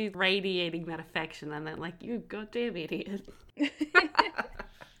Poppy radiating that affection and then like, you goddamn idiot.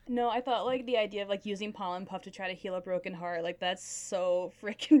 No, I thought, like, the idea of, like, using pollen puff to try to heal a broken heart, like, that's so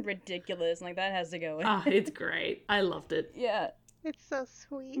freaking ridiculous. Like, that has to go. It's great. I loved it. Yeah. It's so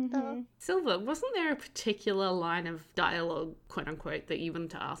sweet, though. Silver, wasn't there a particular line of dialogue, quote-unquote, that you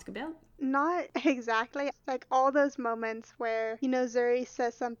wanted to ask about? Not exactly. Like, all those moments where, Zuri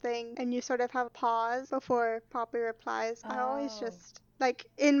says something and you sort of have a pause before Poppy replies. I always just, like,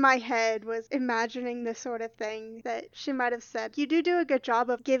 in my head was imagining the sort of thing that she might have said. You do a good job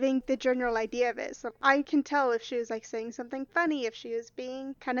of giving the general idea of it. So I can tell if she was, like, saying something funny, if she was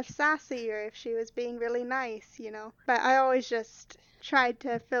being kind of sassy, or if she was being really nice, But I always just tried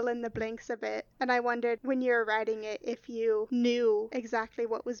to fill in the blanks a bit, and I wondered when you were writing it if you knew exactly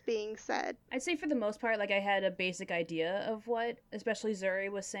what was being said. I'd say for the most part, like, I had a basic idea of what especially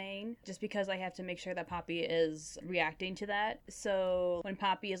Zuri was saying, just because I have to make sure that Poppy is reacting to that. So when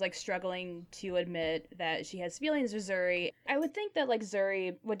Poppy is, like, struggling to admit that she has feelings for Zuri, I would think that, like,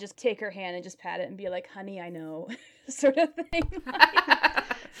 Zuri would just take her hand and just pat it and be like, honey, I know, sort of thing.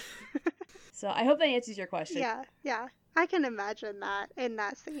 So I hope that answers your question. Yeah. I can imagine that in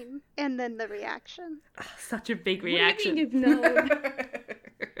that scene. And then the reaction. Such a big reaction. What do you think you've known?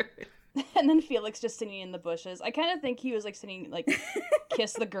 And then Felix just singing in the bushes. I kind of think he was like singing, like,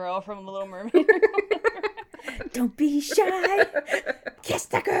 Kiss the Girl from The Little Mermaid. Don't be shy. Kiss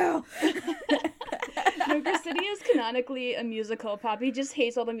the girl. No, Gracidia is canonically a musical. Poppy just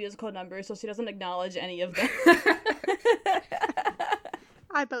hates all the musical numbers, so she doesn't acknowledge any of them.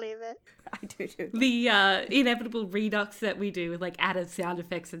 I believe it. I do too. The inevitable redux that we do with like added sound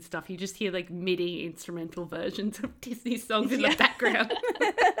effects and stuff, you just hear like MIDI instrumental versions of Disney songs in the background.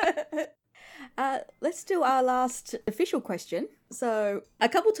 Let's do our last official question. So, a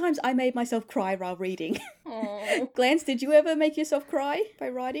couple times I made myself cry while reading. Aww. Glance, did you ever make yourself cry by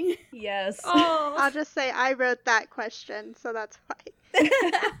writing? Yes. Oh, I'll just say I wrote that question, so that's why.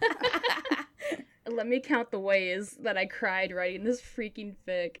 Let me count the ways that I cried writing this freaking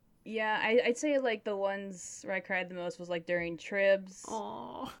fic. Yeah, I'd say like the ones where I cried the most was like during Tribs,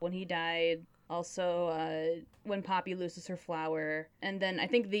 when he died. Also, when Poppy loses her flower. And then I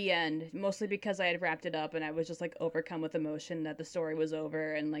think the end, mostly because I had wrapped it up and I was just like overcome with emotion that the story was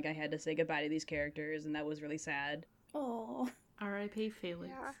over and like I had to say goodbye to these characters and that was really sad. Oh. R.I.P.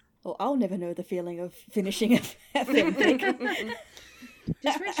 Felix. Yeah. Well, I'll never know the feeling of finishing a fanfic.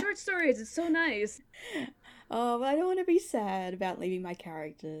 Just read short stories, it's so nice. Oh, but I don't want to be sad about leaving my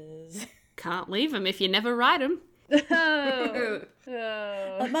characters. Can't leave them if you never write them. Oh.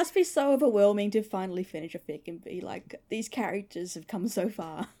 It must be so overwhelming to finally finish a fic and be like, these characters have come so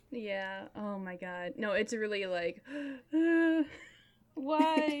far. Yeah, oh my god. No, it's really like,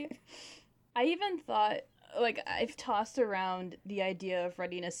 why? I even thought, like, I've tossed around the idea of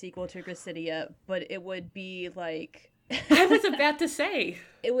writing a sequel to Gracidia, but it would be like... I was about to say.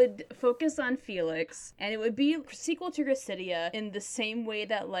 It would focus on Felix, and it would be a sequel to Gracidia in the same way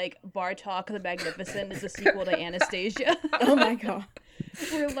that, like, Bartok the Magnificent is a sequel to Anastasia. Oh my god.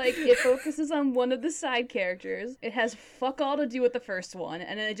 Where, like, it focuses on one of the side characters, it has fuck all to do with the first one,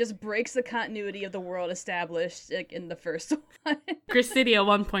 and then it just breaks the continuity of the world established, like, in the first one. Gracidia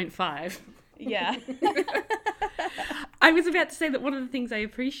 1.5. Yeah. I was about to say that one of the things I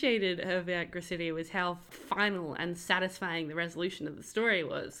appreciated about Gracidia was how final and satisfying the resolution of the story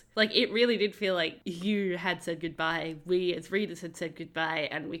was. Like, it really did feel like you had said goodbye, we as readers had said goodbye,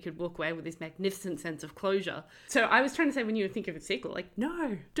 and we could walk away with this magnificent sense of closure. So I was trying to say, when you would think of a sequel, like,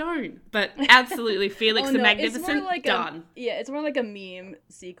 no, don't. But absolutely, Felix Oh, the no, Magnificent, it's more like done. It's more like a meme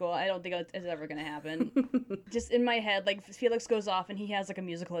sequel. I don't think it's ever gonna happen. Just in my head, like, Felix goes off and he has, like, a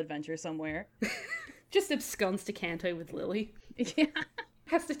musical adventure somewhere. Just absconds to Canto with Lily. Yeah.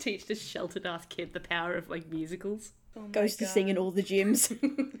 Has to teach this sheltered ass kid the power of, like, musicals. Oh my Goes to God. sing in all the gyms.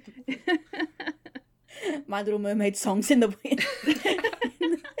 My Little Mermaid songs in the in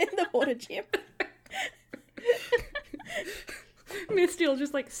the water gym. Misty'll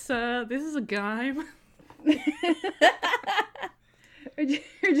just like, sir, this is a game.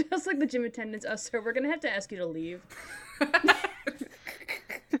 You're just like the gym attendants. Oh, sir, we're gonna have to ask you to leave.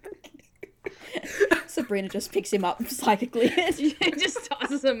 Sabrina just picks him up psychically. He just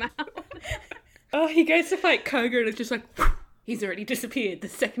tosses him out. Oh, he goes to fight Koga and it's just like, he's already disappeared the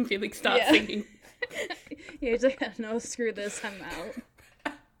second Felix starts singing. Yeah, he's like, no, screw this, I'm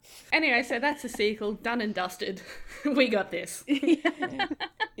out. Anyway, so that's the sequel, done and dusted. We got this.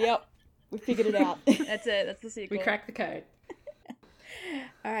 Yep, we figured it out. That's it, that's the sequel. We cracked the code.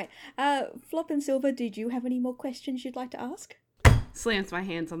 All right, Flop and Silver, did you have any more questions you'd like to ask? Slams my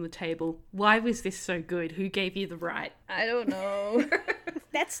hands on the table. Why was this so good? Who gave you the right? I don't know.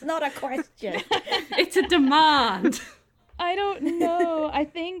 That's not a question. It's a demand. I don't know. I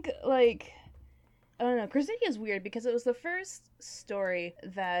think, like, I don't know. Gracidia is weird because it was the first story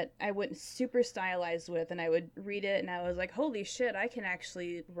that I went super stylized with, and I would read it, and I was like, holy shit, I can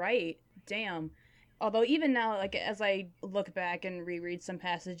actually write. Damn. Although even now, like, as I look back and reread some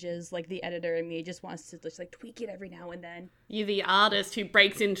passages, like, the editor in me just wants to just, like, tweak it every now and then. You're the artist who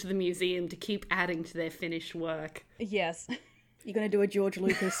breaks into the museum to keep adding to their finished work. Yes. You're going to do a George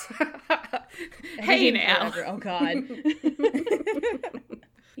Lucas. Hey now. Forever. Oh, God.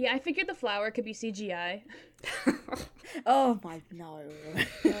 Yeah, I figured the flower could be CGI. Oh, my, no.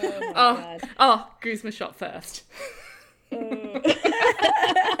 Oh, my God. Oh, Guzma shot first.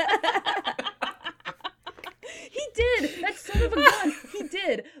 He did! That son of a gun! He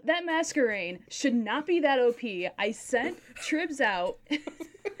did! That Masquerain should not be that OP. I sent Tribs out,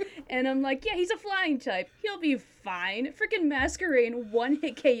 and I'm like, yeah, he's a flying type. He'll be fine. Freaking Masquerain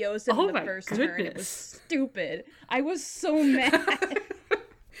one-hit KOs him in the first turn. It was stupid. I was so mad.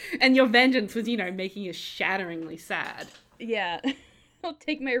 And your vengeance was, making us shatteringly sad. Yeah. I'll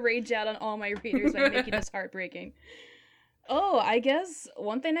take my rage out on all my readers by making this heartbreaking. Oh, I guess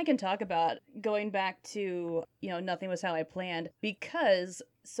one thing I can talk about, going back to, Nothing Was How I Planned, because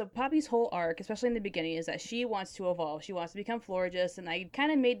So Poppy's whole arc, especially in the beginning, is that she wants to evolve. She wants to become Florigist, and I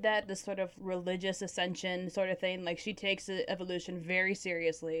kind of made that this sort of religious ascension sort of thing. Like, she takes evolution very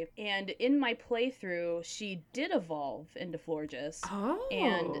seriously. And in my playthrough, she did evolve into Florigist. Oh.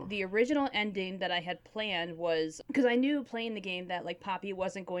 And the original ending that I had planned was, because I knew playing the game that, like, Poppy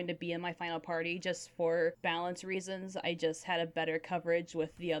wasn't going to be in my final party just for balance reasons. I just had a better coverage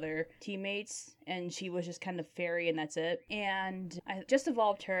with the other teammates, and she was just kind of fairy, and that's it. And I just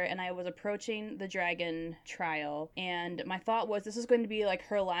evolved her, and I was approaching the dragon trial, and my thought was this is going to be like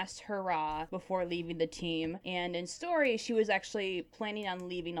her last hurrah before leaving the team. And in story, she was actually planning on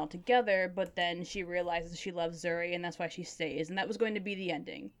leaving altogether, but then she realizes she loves Zuri, and that's why she stays, and that was going to be the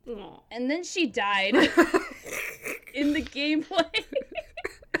ending. Aw. And then she died in the gameplay.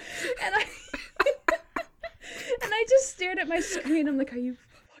 and I just stared at my screen. I'm like, are you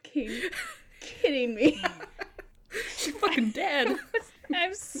fucking kidding me? She's fucking dead.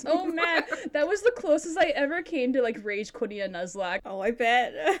 I'm so mad. That was the closest I ever came to, like, rage quitting a Nuzlocke. Oh, I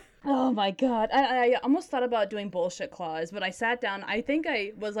bet. Oh my god. I almost thought about doing bullshit claws, but I sat down. I think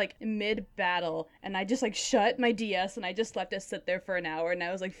I was, like, mid-battle, and I just, like, shut my DS, and I just let it sit there for an hour, and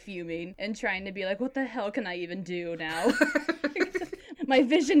I was, like, fuming and trying to be like, what the hell can I even do now? My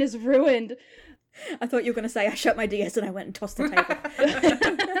vision is ruined. I thought you were going to say I shut my DS and I went and tossed the table.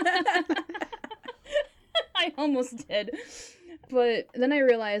 I almost did. But then I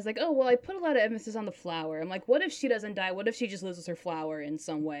realized, like, oh, well, I put a lot of emphasis on the flower. I'm like, what if she doesn't die? What if she just loses her flower in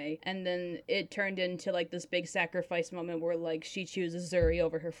some way? And then it turned into, like, this big sacrifice moment where, like, she chooses Zuri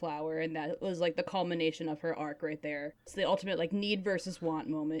over her flower, and that was, like, the culmination of her arc right there. It's the ultimate, like, need versus want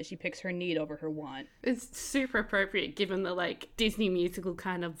moment. She picks her need over her want. It's super appropriate given the, like, Disney musical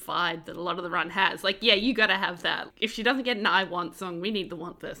kind of vibe that a lot of the run has. Like, yeah, you gotta have that. If she doesn't get an I Want song, we need the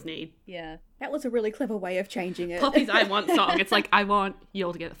Want First Need. Yeah. That was a really clever way of changing it. Poppy's I Want song. It's like, I want you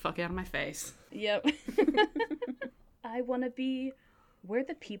all to get the fuck out of my face. Yep. I want to be where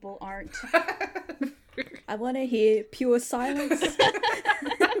the people aren't. I want to hear pure silence.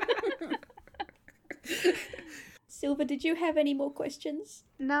 Silver, did you have any more questions?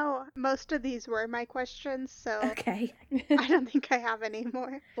 No, most of these were my questions, so Okay. I don't think I have any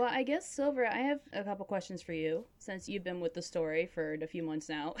more. Well, I guess, Silver, I have a couple questions for you, since you've been with the story for a few months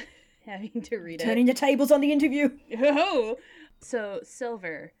now, having to read Turning the tables on the interview. Oh! So,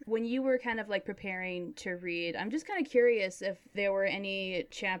 Silver, when you were kind of, like, preparing to read, I'm just kind of curious if there were any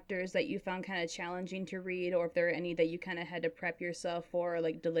chapters that you found kind of challenging to read, or if there were any that you kind of had to prep yourself for,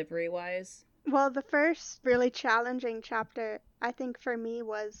 like, delivery-wise. Well, the first really challenging chapter, I think for me,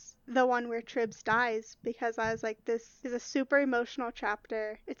 was the one where Tribs dies, because I was like, this is a super emotional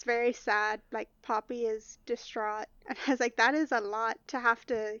chapter. It's very sad. Like, Poppy is distraught. And I was like, that is a lot to have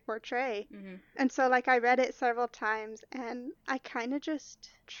to portray. Mm-hmm. And so, like, I read it several times, and I kind of just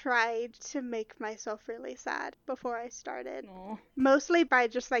tried to make myself really sad before I started. Aw. Mostly by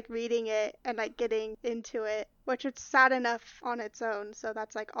just, like, reading it and, like, getting into it, which it's sad enough on its own, so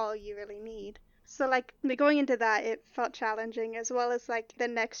that's, like, all you really need. So, like, going into that, it felt challenging, as well as, like, the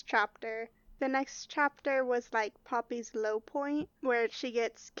next chapter. The next chapter was, like, Poppy's low point, where she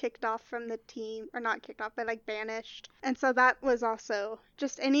gets kicked off from the team, or not kicked off, but, like, banished. And so that was also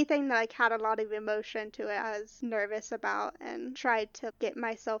just anything that, like, had a lot of emotion to it, I was nervous about, and tried to get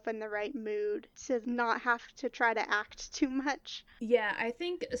myself in the right mood to not have to try to act too much. Yeah, I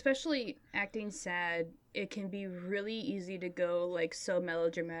think, especially acting sad, it can be really easy to go, like, so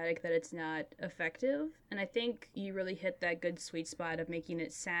melodramatic that it's not effective. And I think you really hit that good sweet spot of making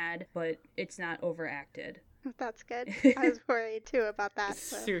it sad, but it's not overacted. That's good. I was worried, too, about that.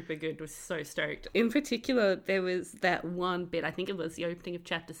 So. Super good. Was so stoked. In particular, there was that one bit, I think it was the opening of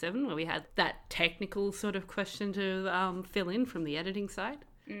chapter 7, where we had that technical sort of question to fill in from the editing side.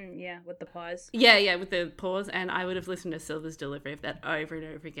 Yeah, with the pause. Yeah, with the pause, and I would have listened to Silver's delivery of that over and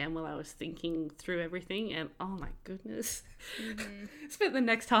over again while I was thinking through everything, and oh my goodness. Mm-hmm. Spent the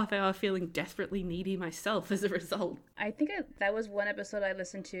next half hour feeling desperately needy myself as a result. I think that was one episode I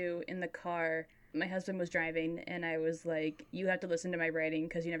listened to in the car. My husband was driving, and I was like, you have to listen to my writing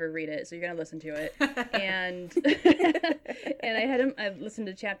because you never read it, so you're going to listen to it. And and I had him listen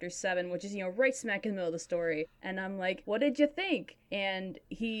to chapter 7, which is, right smack in the middle of the story. And I'm like, what did you think? And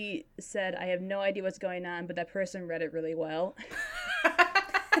he said, I have no idea what's going on, but that person read it really well.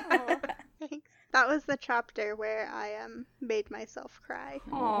 Aw, thanks. That was the chapter where I made myself cry.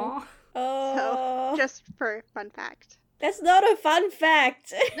 Aww. Oh, So, just for fun fact. That's not a fun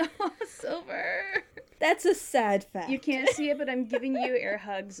fact. Oh, Silver. That's a sad fact. You can't see it, but I'm giving you air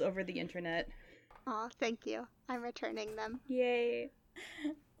hugs over the internet. Aw, thank you. I'm returning them. Yay.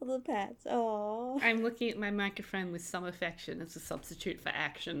 The pats. Oh. I'm looking at my microphone with some affection as a substitute for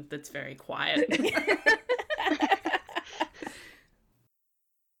action that's very quiet.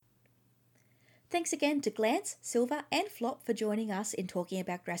 Thanks again to Glance, Silver, and Flop for joining us in talking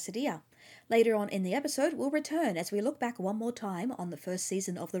about Gracidia. Later on in the episode, we'll return as we look back one more time on the first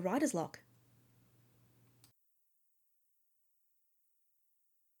season of The Writer's Locke.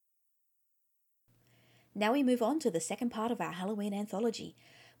 Now we move on to the second part of our Halloween anthology.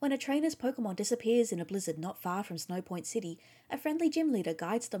 When a trainer's Pokemon disappears in a blizzard not far from Snowpoint City, a friendly gym leader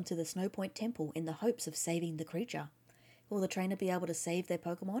guides them to the Snowpoint Temple in the hopes of saving the creature. Will the trainer be able to save their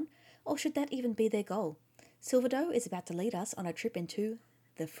Pokemon, or should that even be their goal? Silverdoe is about to lead us on a trip into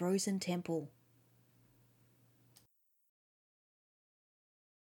the Frozen Temple.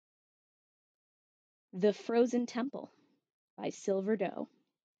 The Frozen Temple by Silverdoe.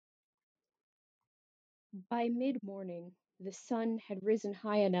 By mid-morning, the sun had risen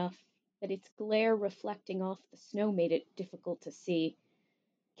high enough that its glare reflecting off the snow made it difficult to see.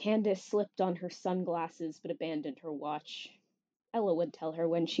 Candace slipped on her sunglasses but abandoned her watch. Ella would tell her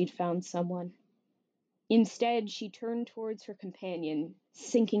when she'd found someone. Instead, she turned towards her companion,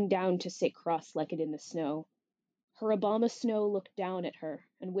 sinking down to sit cross-legged in the snow. Her Abomasnow looked down at her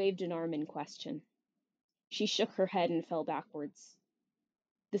and waved an arm in question. She shook her head and fell backwards.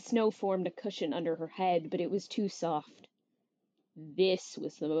 The snow formed a cushion under her head, but it was too soft. This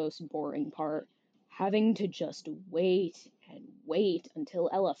was the most boring part, having to just wait and wait until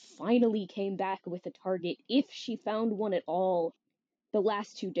Ella finally came back with a target, if she found one at all. The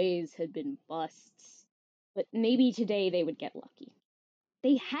last 2 days had been busts, but maybe today they would get lucky.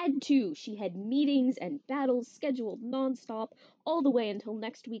 They had to. She had meetings and battles scheduled nonstop all the way until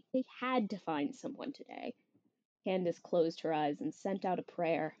next week. They had to find someone today. Candace closed her eyes and sent out a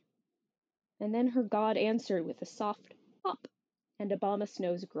prayer. And then her god answered with a soft pop and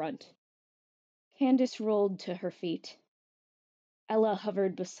Abomasnow's grunt. Candace rolled to her feet. Ella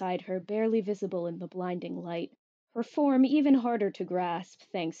hovered beside her, barely visible in the blinding light, her form even harder to grasp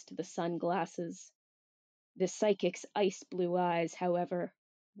thanks to the sunglasses. The psychic's ice-blue eyes, however,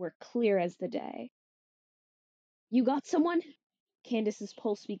 were clear as the day. You got someone? Candace's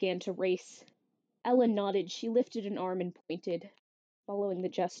pulse began to race. Ella nodded. She lifted an arm and pointed. Following the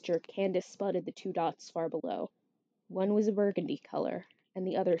gesture, Candace spotted the 2 dots far below. One was a burgundy color, and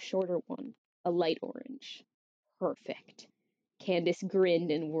the other shorter one, a light orange. Perfect. Candace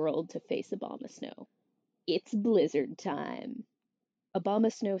grinned and whirled to face Abomasnow. It's blizzard time.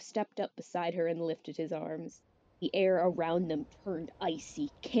 Abomasnow stepped up beside her and lifted his arms. The air around them turned icy.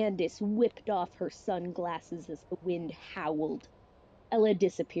 Candace whipped off her sunglasses as the wind howled. Ella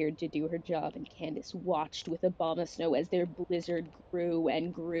disappeared to do her job, and Candace watched with Abomasnow as their blizzard grew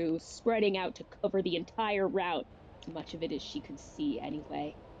and grew, spreading out to cover the entire route, as much of it as she could see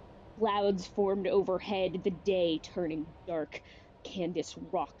anyway. Clouds formed overhead, the day turning dark. Candace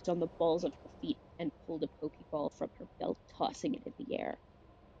rocked on the balls of her feet and pulled a Pokeball from her belt, tossing it in the air.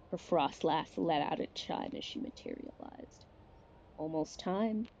 Her Frostlass let out a chime as she materialized. Almost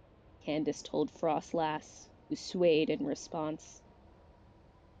time, Candace told Frostlass, who swayed in response.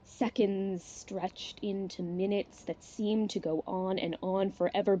 Seconds stretched into minutes that seemed to go on and on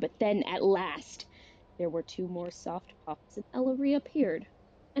forever, but then, at last, there were 2 more soft pops, and Ella reappeared,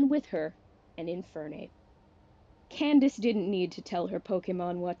 and with her, an Infernape. Candace didn't need to tell her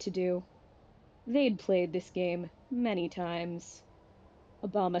Pokemon what to do. They'd played this game many times.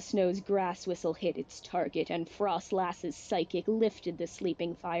 Abomasnow's grass whistle hit its target, and Frostlass's psychic lifted the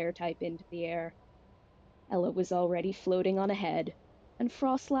sleeping fire type into the air. Ella was already floating on ahead, and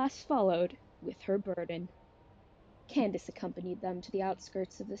Frostlass followed with her burden. Candace accompanied them to the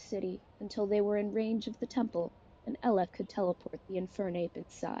outskirts of the city until they were in range of the temple, and Ella could teleport the Infernape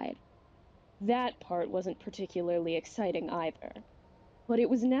inside. That part wasn't particularly exciting either, but it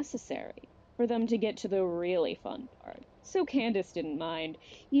was necessary for them to get to the really fun part. So Candace didn't mind,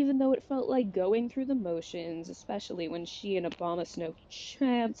 even though it felt like going through the motions, especially when she and Abomasnow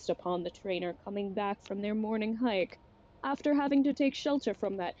chanced upon the trainer coming back from their morning hike, after having to take shelter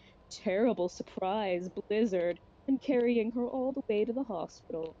from that terrible surprise blizzard and carrying her all the way to the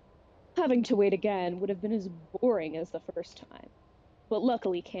hospital. Having to wait again would have been as boring as the first time. But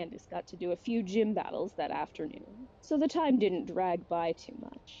luckily Candace got to do a few gym battles that afternoon, so the time didn't drag by too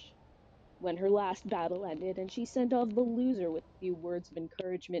much. When her last battle ended and she sent off the loser with a few words of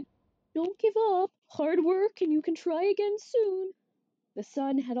encouragement, "Don't give up, hard work and you can try again soon," the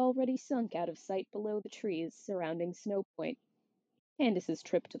sun had already sunk out of sight below the trees surrounding Snow Point. Candace's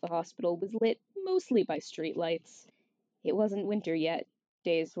trip to the hospital was lit mostly by streetlights. It wasn't winter yet.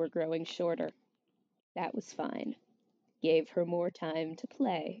 Days were growing shorter. That was fine. gave her more time to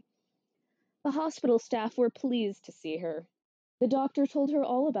play. The hospital staff were pleased to see her. The doctor told her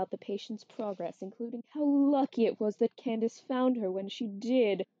all about the patient's progress, including how lucky it was that Candace found her when she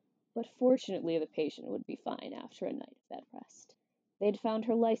did. But fortunately, the patient would be fine after a night of bed rest. They'd found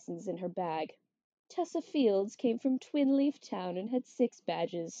her license in her bag. Tessa Fields came from Twin Leaf Town and had 6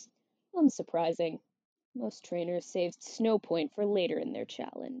 badges. Unsurprising. Most trainers saved Snow Point for later in their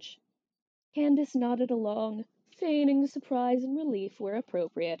challenge. Candace nodded along, feigning surprise and relief where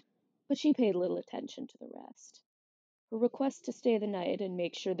appropriate, but she paid little attention to the rest. Her request to stay the night and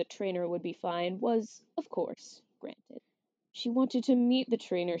make sure the trainer would be fine was, of course, granted. She wanted to meet the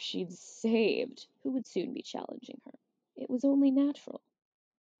trainer she'd saved, who would soon be challenging her. It was only natural.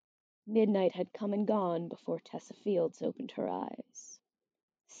 Midnight had come and gone before Tessa Fields opened her eyes.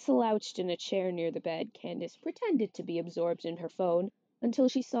 Slouched in a chair near the bed, Candace pretended to be absorbed in her phone until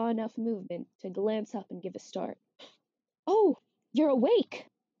she saw enough movement to glance up and give a start. "Oh, you're awake!"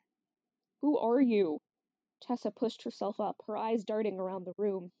 "Who are you?" Tessa pushed herself up, her eyes darting around the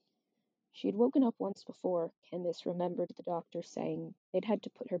room. She had woken up once before. Candace remembered the doctor saying they'd had to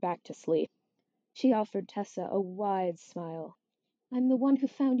put her back to sleep. She offered Tessa a wide smile. "I'm the one who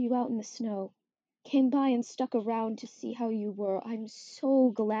found you out in the snow. Came by and stuck around to see how you were. I'm so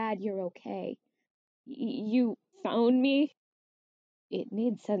glad you're okay." You found me?" It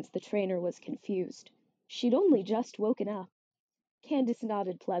made sense the trainer was confused. She'd only just woken up. Candace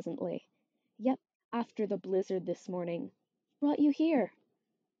nodded pleasantly. "Yep, after the blizzard this morning. Brought you here."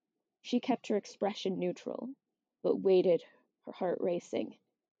 She kept her expression neutral, but waited, her heart racing.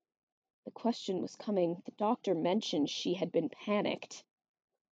 The question was coming. The doctor mentioned she had been panicked.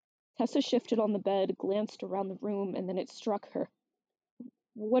 Tessa shifted on the bed, glanced around the room, and then it struck her.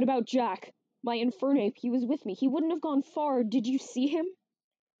 "What about Jack? My Infernape, he was with me. He wouldn't have gone far. Did you see him?"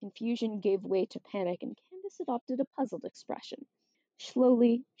 Confusion gave way to panic, and Candace adopted a puzzled expression.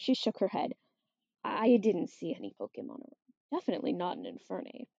 Slowly, she shook her head. "I didn't see any Pokemon around. Definitely not an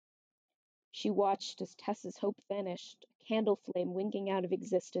Infernape." She watched as Tessa's hope vanished, a candle flame winking out of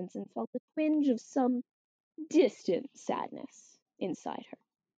existence, and felt a twinge of some distant sadness inside her.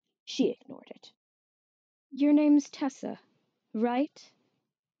 She ignored it. "Your name's Tessa, right?"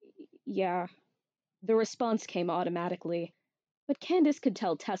 "Yeah." The response came automatically, but Candace could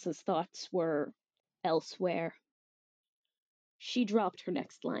tell Tessa's thoughts were elsewhere. She dropped her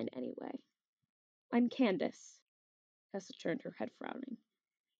next line anyway. "I'm Candace." Tessa turned her head, frowning.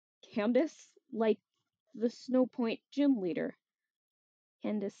 "Candace? Like the Snow Point gym leader?"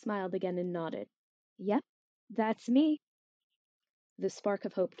 Candace smiled again and nodded. "Yep, that's me." The spark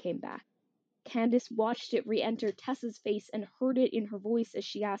of hope came back. Candace watched it re-enter Tessa's face and heard it in her voice as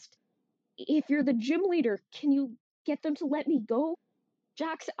she asked, "If you're the gym leader, can you get them to let me go?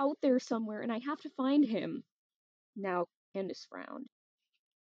 Jack's out there somewhere and I have to find him." Now Candace frowned.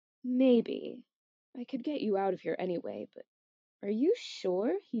 "Maybe. I could get you out of here anyway, but are you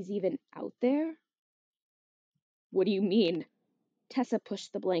sure he's even out there?" "What do you mean?" Tessa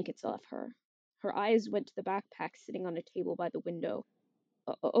pushed the blankets off her. Her eyes went to the backpack sitting on a table by the window.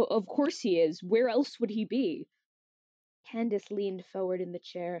 Of course he is. Where else would he be?" Candace leaned forward in the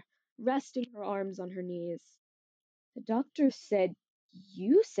chair, resting her arms on her knees. "The doctor said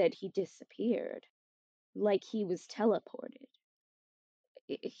you said he disappeared, like he was teleported.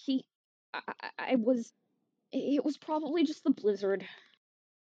 He, I was, it was probably just the blizzard."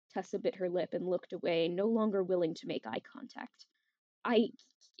 Tessa bit her lip and looked away, no longer willing to make eye contact.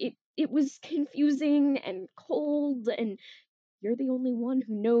 It was confusing and cold, and you're the only one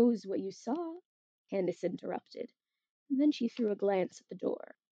who knows what you saw," Candace interrupted, and then she threw a glance at the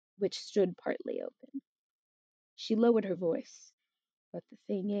door, which stood partly open. She lowered her voice. "But the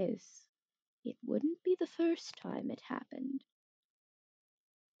thing is, it wouldn't be the first time it happened."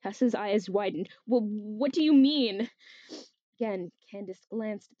 Tessa's eyes widened. "Well, what do you mean?" Again, Candace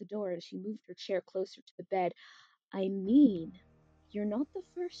glanced at the door as she moved her chair closer to the bed. "I mean, you're not the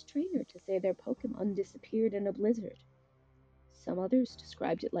first trainer to say their Pokemon disappeared in a blizzard. Some others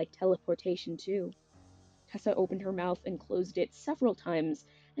described it like teleportation, too." Tessa opened her mouth and closed it several times,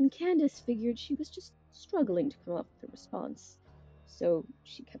 and Candace figured she was just struggling to come up with a response. So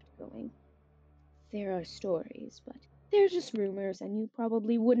she kept going. "There are stories, but they're just rumors, and you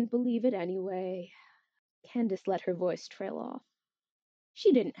probably wouldn't believe it anyway." Candace let her voice trail off.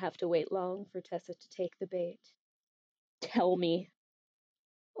 She didn't have to wait long for Tessa to take the bait. "Tell me."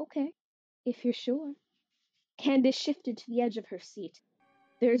 "Okay, if you're sure." Candace shifted to the edge of her seat.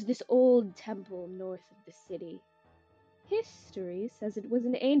 "There's this old temple north of the city. History says it was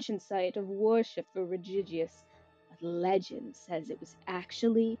an ancient site of worship for Regigius, but legend says it was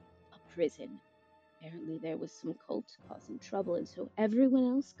actually a prison. Apparently there was some cult causing trouble, and so everyone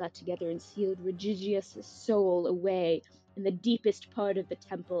else got together and sealed Regigius's soul away in the deepest part of the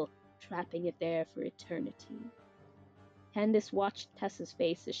temple, trapping it there for eternity. Candace watched Tessa's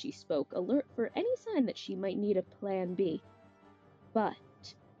face as she spoke, alert for any sign that she might need a plan B. But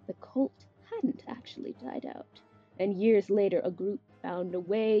the cult hadn't actually died out, and years later a group found a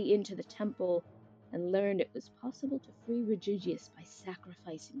way into the temple and learned it was possible to free Regigius by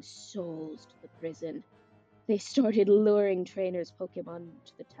sacrificing souls to the prison. They started luring trainers' Pokemon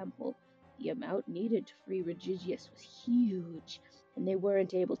to the temple. The amount needed to free Regigius was huge, and they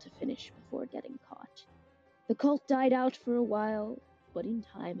weren't able to finish before getting caught. The cult died out for a while, but in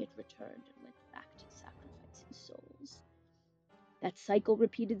time it returned and went back to sacrificing souls. That cycle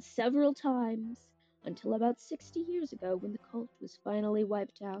repeated several times, until about 60 years ago when the cult was finally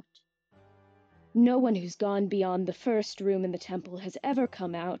wiped out. No one who's gone beyond the first room in the temple has ever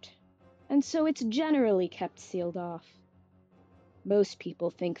come out, and so it's generally kept sealed off. Most people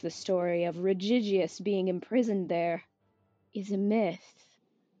think the story of Regigius being imprisoned there is a myth.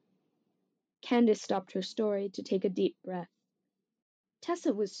 Candace stopped her story to take a deep breath.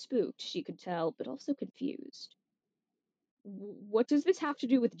 Tessa was spooked, she could tell, but also confused. What does this have to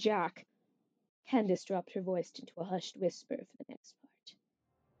do with Jack? Candace dropped her voice into a hushed whisper for the next part.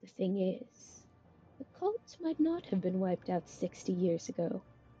 The thing is, the cult might not have been wiped out 60 years ago.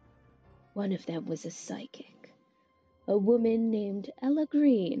 One of them was a psychic, a woman named Ella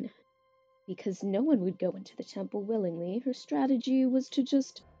Green. Because no one would go into the temple willingly, her strategy was to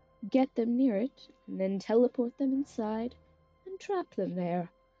just get them near it, and then teleport them inside and trap them there.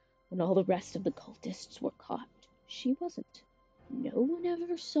 When all the rest of the cultists were caught, she wasn't. No one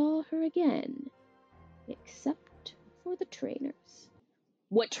ever saw her again, except for the trainers.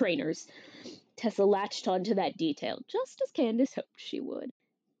 What trainers? Tessa latched onto that detail, just as Candace hoped she would.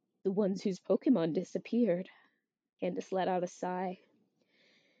 The ones whose Pokemon disappeared. Candace let out a sigh.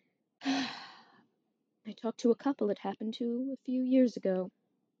 I talked to a couple it happened to a few years ago,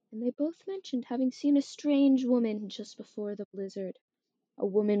 and they both mentioned having seen a strange woman just before the blizzard. A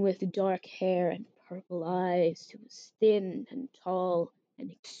woman with dark hair and purple eyes who was thin and tall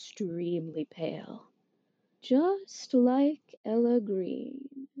and extremely pale. Just like Ella Green.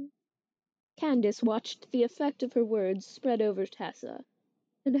 Candace watched the effect of her words spread over Tessa,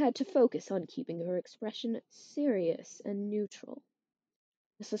 and had to focus on keeping her expression serious and neutral.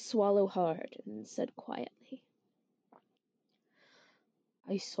 Tessa swallowed hard and said quietly,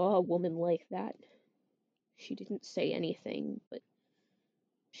 I saw a woman like that. She didn't say anything, but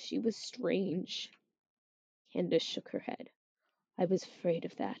she was strange. Candace shook her head. I was afraid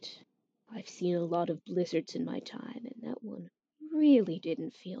of that. I've seen a lot of blizzards in my time, and that one really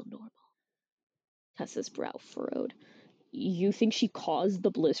didn't feel normal. Tessa's brow furrowed. You think she caused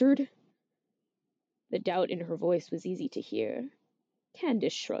the blizzard? The doubt in her voice was easy to hear.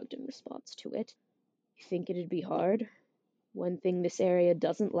 Candace shrugged in response to it. You think it'd be hard? One thing this area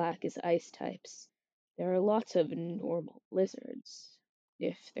doesn't lack is ice types. There are lots of normal blizzards.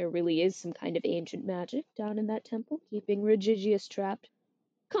 If there really is some kind of ancient magic down in that temple keeping Regigius trapped,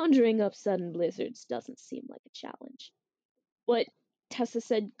 conjuring up sudden blizzards doesn't seem like a challenge. But Tessa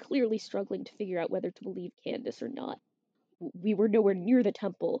said, clearly struggling to figure out whether to believe Candace or not. We were nowhere near the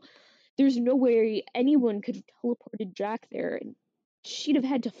temple. There's no way anyone could have teleported Jack there, and she'd have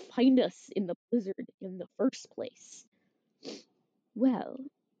had to find us in the blizzard in the first place. Well,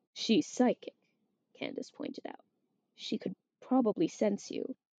 she's psychic, Candace pointed out. She could probably sense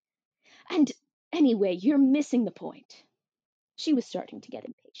you. And anyway, you're missing the point. She was starting to get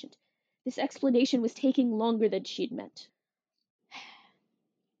impatient. This explanation was taking longer than she'd meant.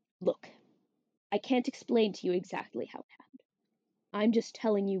 Look, I can't explain to you exactly how it happened. I'm just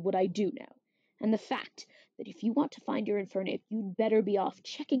telling you what I do know, and the fact that if you want to find your Infernape, you'd better be off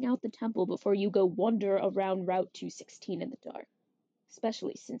checking out the temple before you go wander around Route 216 in the dark,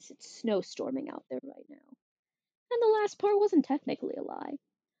 especially since it's snowstorming out there right now. And the last part wasn't technically a lie.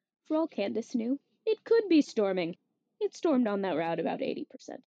 For all Candace knew, it could be storming. It stormed on that route about 80% of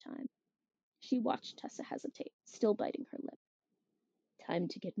the time. She watched Tessa hesitate, still biting her lip. Time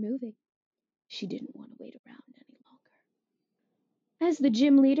to get moving. She didn't want to wait around any longer. As the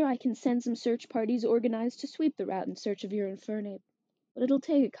gym leader, I can send some search parties organized to sweep the route in search of your Infernape, but it'll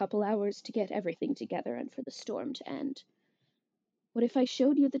take a couple hours to get everything together and for the storm to end. What if I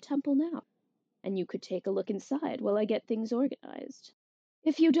showed you the temple now, and you could take a look inside while I get things organized?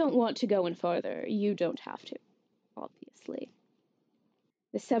 If you don't want to go any farther, you don't have to, obviously.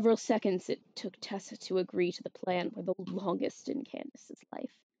 The several seconds it took Tessa to agree to the plan were the longest in Candace's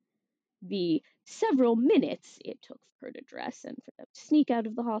life. The several minutes it took for her to dress and for them to sneak out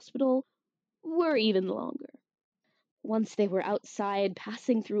of the hospital were even longer. Once they were outside,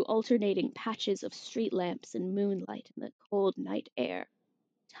 passing through alternating patches of street lamps and moonlight in the cold night air,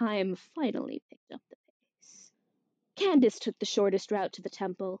 time finally picked up the pace. Candace took the shortest route to the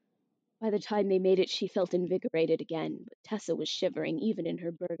temple. By the time they made it, she felt invigorated again, but Tessa was shivering even in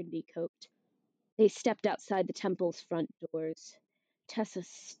her burgundy coat. They stepped outside the temple's front doors. Tessa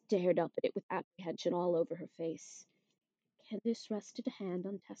stared up at it with apprehension all over her face. Candace rested a hand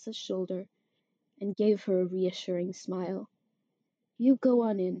on Tessa's shoulder and gave her a reassuring smile. You go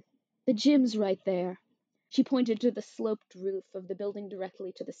on in. The gym's right there. She pointed to the sloped roof of the building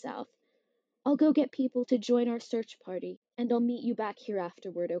directly to the south. I'll go get people to join our search party, and I'll meet you back here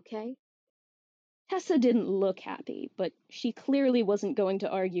afterward, okay? Tessa didn't look happy, but she clearly wasn't going to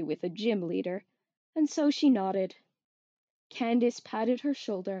argue with a gym leader, and so she nodded. Candace patted her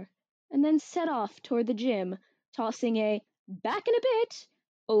shoulder, and then set off toward the gym, tossing a "back in a bit"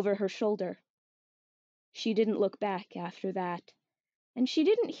 over her shoulder. She didn't look back after that, and she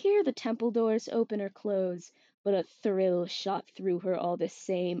didn't hear the temple doors open or close, but a thrill shot through her all the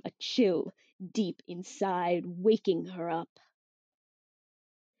same, a chill deep inside, waking her up.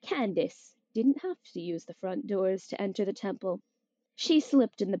 Candace didn't have to use the front doors to enter the temple. She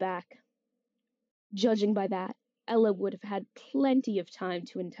slipped in the back. Judging by that, Ella would have had plenty of time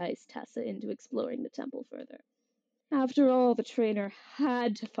to entice Tessa into exploring the temple further. After all, the trainer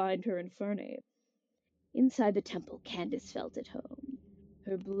had to find her Infernape. Inside the temple, Candace felt at home.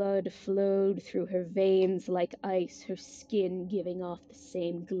 Her blood flowed through her veins like ice, her skin giving off the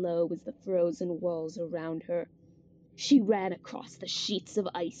same glow as the frozen walls around her. She ran across the sheets of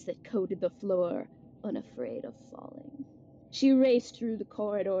ice that coated the floor, unafraid of falling. She raced through the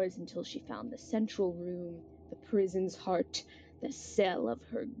corridors until she found the central room, the prison's heart, the cell of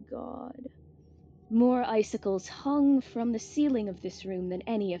her god. More icicles hung from the ceiling of this room than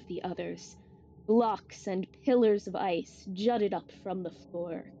any of the others. Blocks and pillars of ice jutted up from the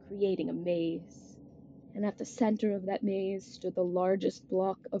floor, creating a maze. And at the center of that maze stood the largest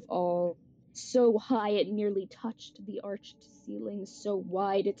block of all, so high it nearly touched the arched ceiling, so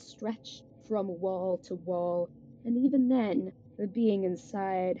wide it stretched from wall to wall, and even then, the being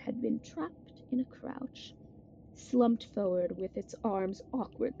inside had been trapped in a crouch, slumped forward with its arms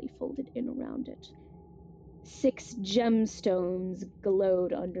awkwardly folded in around it. 6 gemstones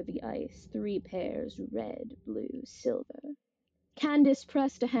glowed under the ice, 3 pairs, red, blue, silver. Candace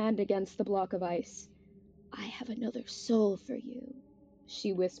pressed a hand against the block of ice. I have another soul for you,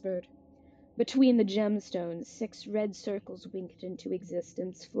 she whispered. Between the gemstones, 6 red circles winked into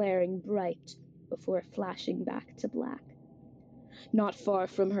existence, flaring bright before flashing back to black. Not far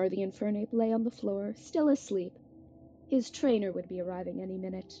from her, the Infernape lay on the floor, still asleep. His trainer would be arriving any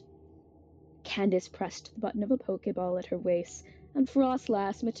minute. Candace pressed the button of a Pokeball at her waist, and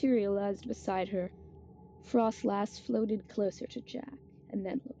Frostlass materialized beside her. Frostlass floated closer to Jack, and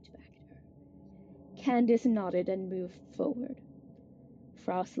then looked back at her. Candace nodded and moved forward.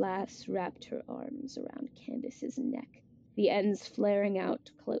 Frostlass wrapped her arms around Candace's neck, the ends flaring out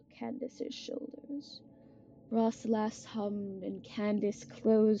to cloak Candace's shoulders. Frostlass hummed, and Candace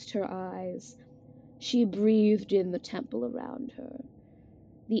closed her eyes. She breathed in the temple around her.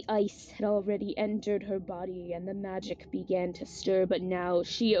 The ice had already entered her body, and the magic began to stir, but now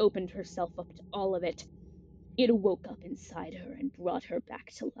she opened herself up to all of it. It woke up inside her and brought her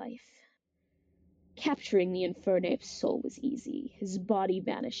back to life. Capturing the Infernape's soul was easy, his body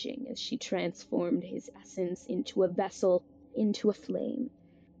vanishing as she transformed his essence into a vessel, into a flame,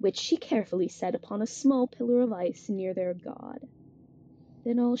 which she carefully set upon a small pillar of ice near their god.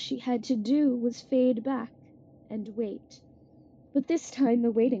 Then all she had to do was fade back and wait. But this time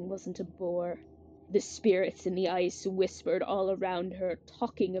the waiting wasn't a bore. The spirits in the ice whispered all around her,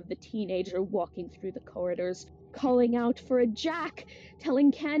 talking of the teenager walking through the corridors, calling out for a Jack,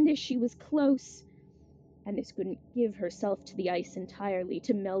 telling Candace she was close. Candace couldn't give herself to the ice entirely,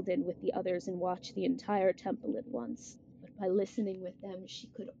 to meld in with the others and watch the entire temple at once. But by listening with them, she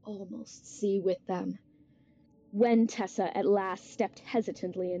could almost see with them. When Tessa at last stepped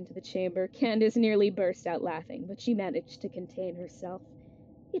hesitantly into the chamber, Candace nearly burst out laughing, but she managed to contain herself.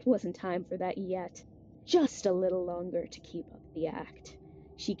 It wasn't time for that yet. Just a little longer to keep up the act.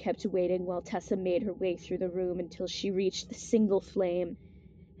 She kept waiting while Tessa made her way through the room until she reached the single flame,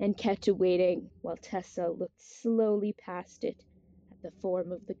 and kept waiting while Tessa looked slowly past it at the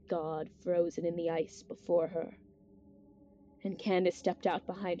form of the god frozen in the ice before her. And Candace stepped out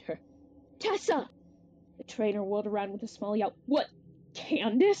behind her. Tessa! The trainer whirled around with a small yell. What?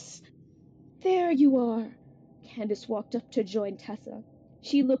 Candace? There you are. Candace walked up to join Tessa.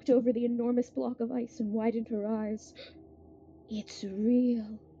 She looked over the enormous block of ice and widened her eyes. It's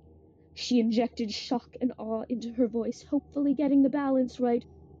real. She injected shock and awe into her voice, hopefully getting the balance right,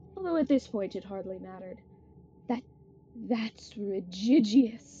 although at this point it hardly mattered. That's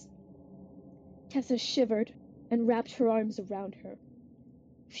Regigius. Tessa shivered and wrapped her arms around her.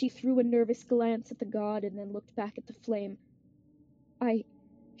 She threw a nervous glance at the god and then looked back at the flame.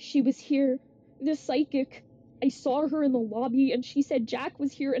 She was here, the psychic. I saw her in the lobby and she said Jack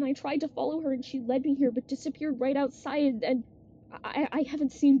was here and I tried to follow her and she led me here but disappeared right outside and I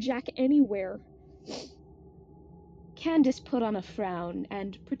haven't seen Jack anywhere. Candace put on a frown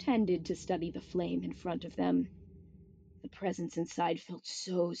and pretended to study the flame in front of them. The presence inside felt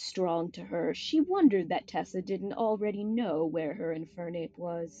so strong to her, she wondered that Tessa didn't already know where her infernape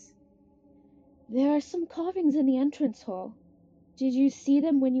was. There are some carvings in the entrance hall. Did you see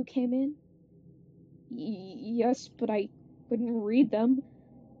them when you came in? Yes, but I couldn't read them.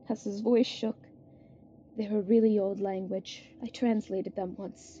 Tessa's voice shook. They're a really old language. I translated them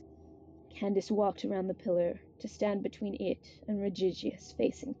once. Candace walked around the pillar to stand between it and Regigius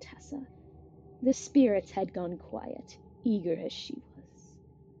facing Tessa. The spirits had gone quiet, eager as she was.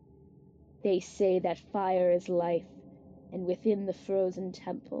 They say that fire is life, and within the frozen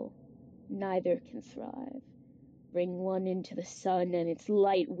temple, neither can thrive. Bring one into the sun, and its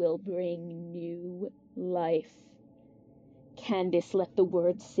light will bring new life. Candace let the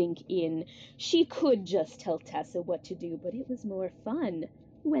words sink in. She could just tell Tessa what to do, but it was more fun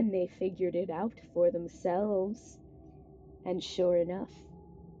when they figured it out for themselves. And sure enough,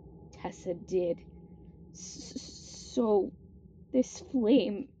 Tessa did. So, this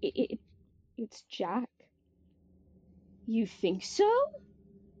flame, it's Jack. You think so?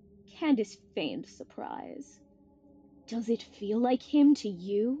 Candace feigned surprise. Does it feel like him to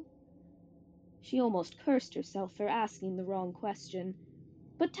you? She almost cursed herself for asking the wrong question,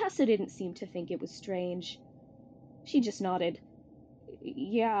 but Tessa didn't seem to think it was strange. She just nodded.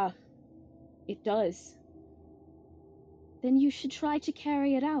 Yeah, it does. Then you should try to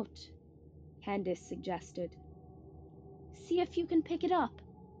carry it out, Candace suggested. See if you can pick it up.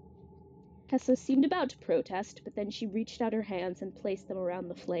 Tessa seemed about to protest, but then she reached out her hands and placed them around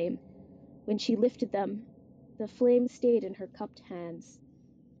the flame. When she lifted them, the flame stayed in her cupped hands.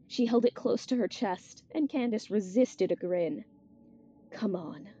 She held it close to her chest, and Candace resisted a grin. Come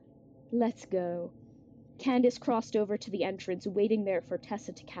on, let's go. Candace crossed over to the entrance, waiting there for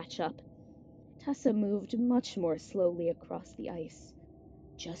Tessa to catch up. Tessa moved much more slowly across the ice.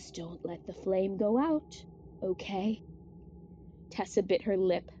 Just don't let the flame go out, okay? Tessa bit her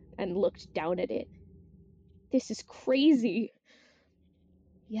lip and looked down at it. This is crazy.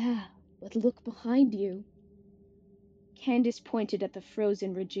 Yeah, but look behind you. Candace pointed at the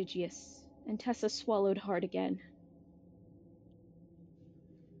frozen Regigius, and Tessa swallowed hard again.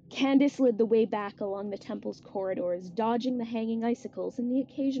 Candace led the way back along the temple's corridors, dodging the hanging icicles and the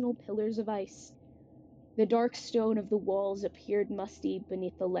occasional pillars of ice. The dark stone of the walls appeared musty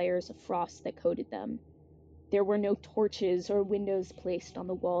beneath the layers of frost that coated them. There were no torches or windows placed on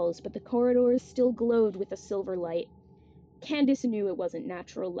the walls, but the corridors still glowed with a silver light. Candace knew it wasn't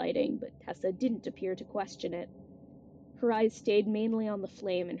natural lighting, but Tessa didn't appear to question it. Her eyes stayed mainly on the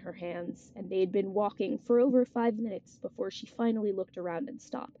flame in her hands, and they had been walking for over 5 minutes before she finally looked around and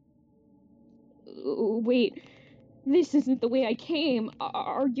stopped. Wait, this isn't the way I came.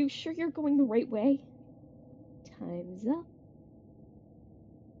 Are you sure you're going the right way? Time's up.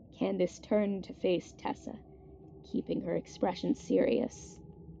 Candace turned to face Tessa, keeping her expression serious.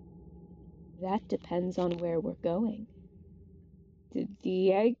 That depends on where we're going.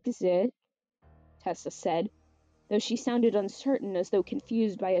 The exit, Tessa said, though she sounded uncertain as though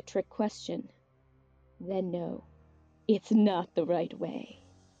confused by a trick question. Then no, it's not the right way.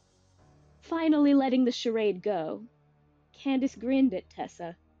 Finally letting the charade go, Candace grinned at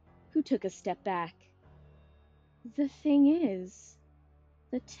Tessa, who took a step back. The thing is,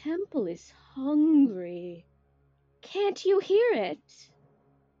 the temple is hungry. Can't you hear it?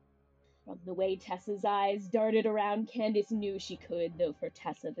 From the way Tessa's eyes darted around, Candace knew she could, though for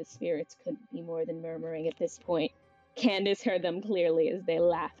Tessa the spirits couldn't be more than murmuring at this point. Candace heard them clearly as they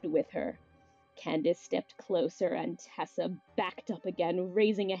laughed with her. Candace stepped closer, and Tessa backed up again,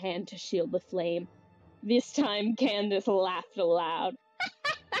 raising a hand to shield the flame. This time, Candace laughed aloud.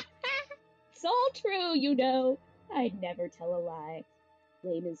 It's all true, you know. I'd never tell a lie.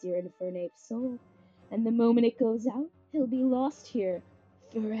 Flame is your infernape soul, and the moment it goes out, he'll be lost here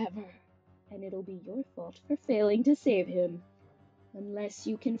forever. And it'll be your fault for failing to save him. Unless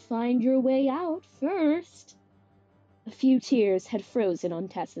you can find your way out first. A few tears had frozen on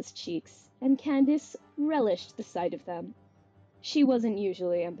Tessa's cheeks, and Candace relished the sight of them. She wasn't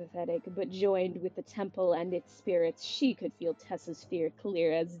usually empathetic, but joined with the temple and its spirits, she could feel Tessa's fear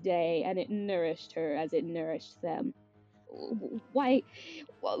clear as day, and it nourished her as it nourished them. Why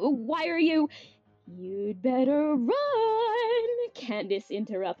are you... You'd better run, Candace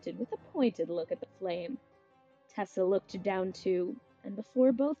interrupted with a pointed look at the flame. Tessa looked down too, and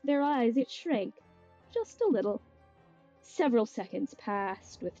before both their eyes it shrank, just a little. Several seconds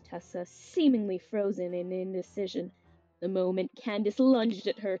passed, with Tessa seemingly frozen in indecision. The moment Candace lunged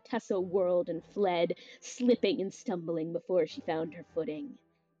at her, Tessa whirled and fled, slipping and stumbling before she found her footing.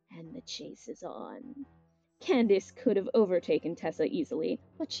 And the chase is on. Candace could have overtaken Tessa easily,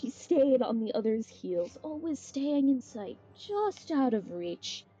 but she stayed on the other's heels, always staying in sight, just out of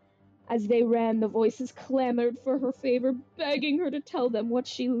reach. As they ran, the voices clamored for her favor, begging her to tell them what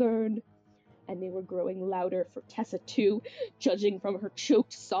she learned. And they were growing louder for Tessa too, judging from her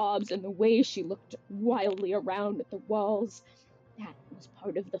choked sobs and the way she looked wildly around at the walls. That was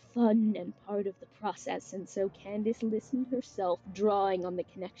part of the fun and part of the process, and so Candace listened herself, drawing on the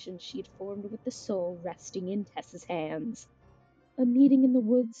connection she'd formed with the soul resting in Tessa's hands. A meeting in the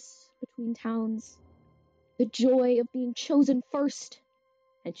woods between towns. The joy of being chosen first.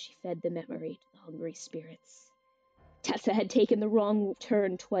 And she fed the memory to the hungry spirits. Tessa had taken the wrong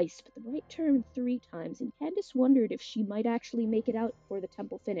turn twice, but the right turn 3 times, and Candace wondered if she might actually make it out before the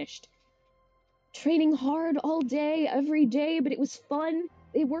temple finished. Training hard all day, every day, but it was fun.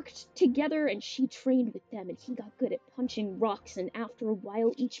 They worked together, and she trained with them, and he got good at punching rocks, and after a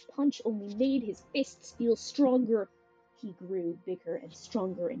while, each punch only made his fists feel stronger. He grew bigger and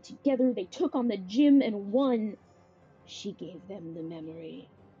stronger, and together they took on the gym and won. She gave them the memory,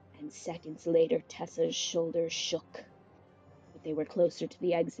 and seconds later, Tessa's shoulders shook. But they were closer to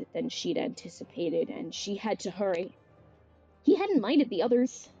the exit than she'd anticipated, and she had to hurry. He hadn't minded the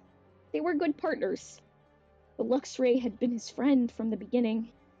others. They were good partners. The Luxray had been his friend from the beginning.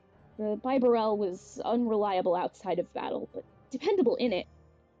 The Bibarel was unreliable outside of battle, but dependable in it.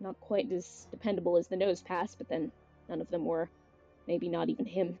 Not quite as dependable as the Nose Pass, but then none of them were. Maybe not even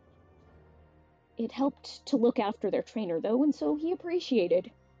him. It helped to look after their trainer, though, and so he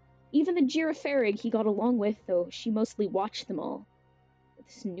appreciated. Even the Girafarig he got along with, though she mostly watched them all. But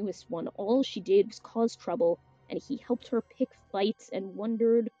this newest one, all she did was cause trouble, and he helped her pick fights and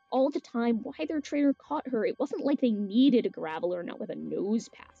wondered all the time why their trainer caught her. It wasn't like they needed a Graveler, not with a Nose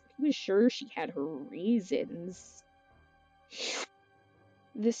Pass, but he was sure she had her reasons.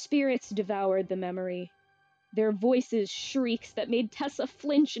 The spirits devoured the memory, their voices shrieks that made Tessa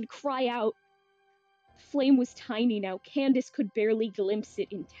flinch and cry out. The flame was tiny now. Candace could barely glimpse it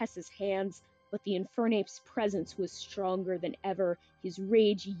in Tessa's hands, but the Infernape's presence was stronger than ever, his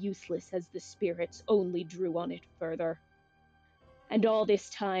rage useless as the spirits only drew on it further. And all this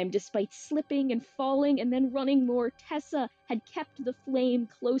time, despite slipping and falling and then running more, Tessa had kept the flame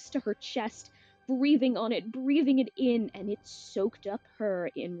close to her chest, breathing on it, breathing it in, and it soaked up her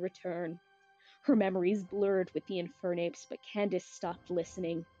in return. Her memories blurred with the Infernapes, but Candace stopped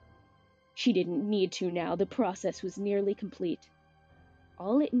listening. She didn't need to now. The process was nearly complete.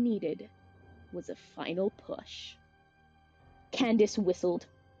 All it needed was a final push. Candace whistled.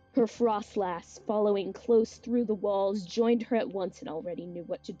 Her Frostlass, following close through the walls, joined her at once and already knew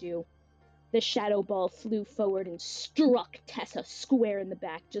what to do. The shadow ball flew forward and struck Tessa square in the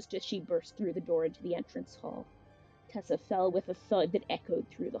back just as she burst through the door into the entrance hall. Tessa fell with a thud that echoed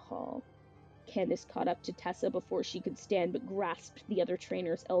through the hall. Candace caught up to Tessa before she could stand, but grasped the other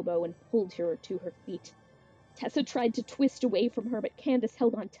trainer's elbow and pulled her to her feet. Tessa tried to twist away from her, but Candace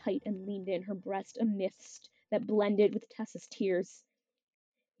held on tight and leaned in, her breast a mist that blended with Tessa's tears.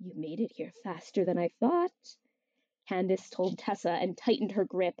 You made it here faster than I thought, Candace told Tessa and tightened her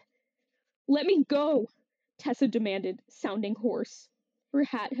grip. Let me go, Tessa demanded, sounding hoarse. Her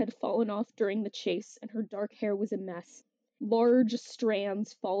hat had fallen off during the chase, and her dark hair was a mess. Large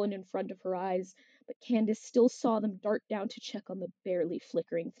strands fallen in front of her eyes, but Candace still saw them dart down to check on the barely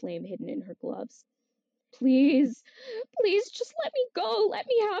flickering flame hidden in her gloves. Please, just let me go. Let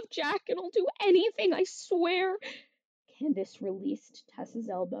me have Jack, and I'll do anything, I swear. Candace released Tessa's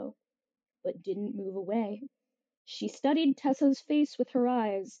elbow, but didn't move away. She studied Tessa's face with her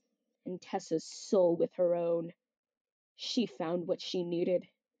eyes, and Tessa's soul with her own. She found what she needed.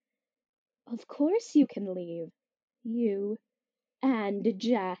 Of course you can leave. You and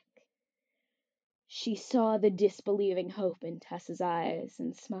Jack. She saw the disbelieving hope in Tessa's eyes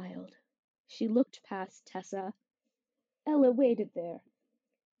and smiled. She looked past Tessa. Ella waited there.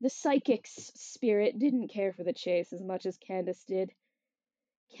 The psychic's spirit didn't care for the chase as much as Candace did.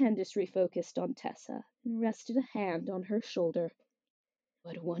 Candace refocused on Tessa and rested a hand on her shoulder.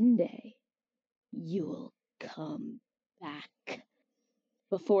 But one day, you'll come back.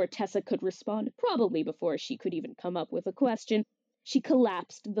 Before Tessa could respond, probably before she could even come up with a question, she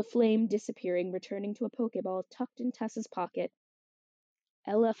collapsed, the flame disappearing, returning to a Pokeball tucked in Tessa's pocket.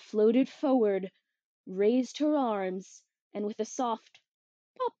 Ella floated forward, raised her arms, and with a soft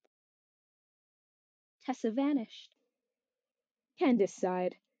pop, Tessa vanished. Candace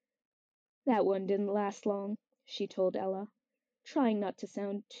sighed. That one didn't last long, she told Ella, trying not to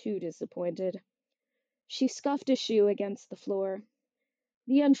sound too disappointed. She scuffed a shoe against the floor.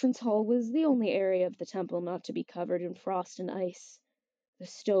 The entrance hall was the only area of the temple not to be covered in frost and ice. The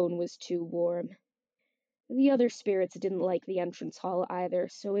stone was too warm. The other spirits didn't like the entrance hall either,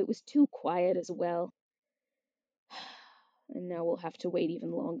 so it was too quiet as well. And now we'll have to wait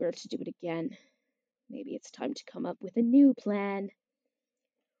even longer to do it again. Maybe it's time to come up with a new plan.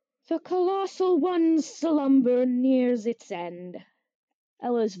 The colossal one's slumber nears its end.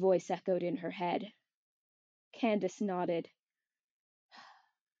 Ella's voice echoed in her head. Candace nodded.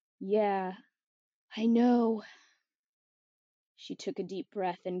 Yeah, I know. She took a deep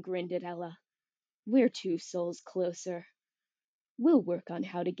breath and grinned at Ella. We're 2 souls closer. We'll work on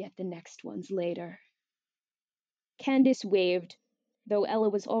how to get the next ones later. Candace waved, though Ella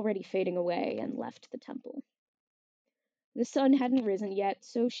was already fading away, and left the temple. The sun hadn't risen yet,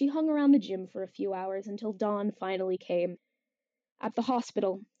 so she hung around the gym for a few hours until dawn finally came. At the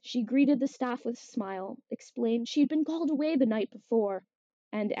hospital, she greeted the staff with a smile, explained she'd been called away the night before,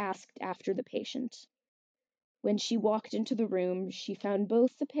 and asked after the patient. When she walked into the room, she found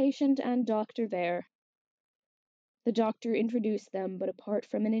both the patient and doctor there. The doctor introduced them, but apart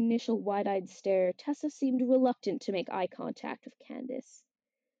from an initial wide-eyed stare, Tessa seemed reluctant to make eye contact with Candace.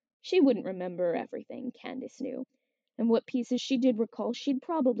 She wouldn't remember everything, Candace knew, and what pieces she did recall she'd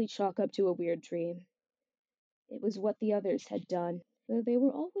probably chalk up to a weird dream. It was what the others had done, though they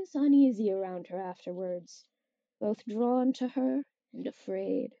were always uneasy around her afterwards, both drawn to her and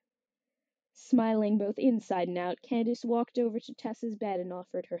afraid. Smiling both inside and out, Candace walked over to Tessa's bed and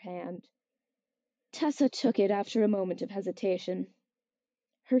offered her hand. Tessa took it after a moment of hesitation.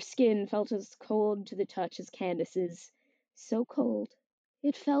 Her skin felt as cold to the touch as Candace's. So cold.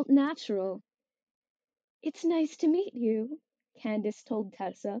 It felt natural. It's nice to meet you, Candace told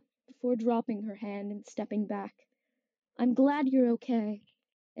Tessa, before dropping her hand and stepping back. I'm glad you're okay.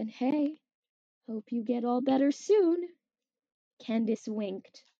 And hey, hope you get all better soon. Candace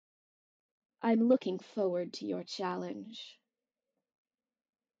winked. I'm looking forward to your challenge.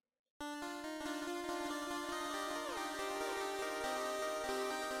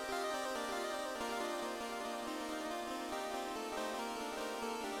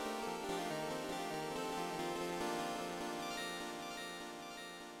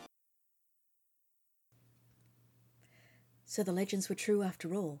 So the legends were true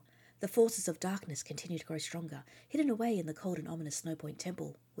after all. The forces of darkness continue to grow stronger, hidden away in the cold and ominous Snowpoint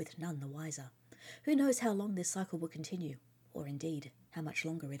Temple, with none the wiser. Who knows how long this cycle will continue, or indeed, how much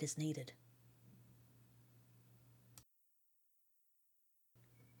longer it is needed.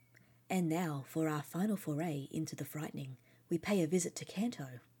 And now, for our final foray into the frightening, we pay a visit to Kanto.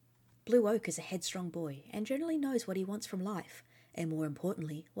 Blue Oak is a headstrong boy and generally knows what he wants from life, and more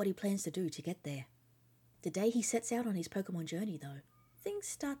importantly, what he plans to do to get there. The day he sets out on his Pokemon journey, though, things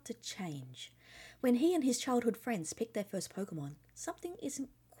start to change. When he and his childhood friends pick their first Pokemon, something isn't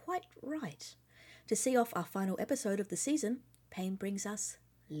quite right. To see off our final episode of the season, Payne brings us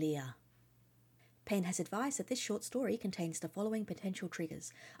Leah. Payne has advised that this short story contains the following potential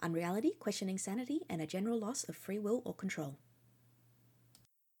triggers: unreality, questioning sanity, and a general loss of free will or control.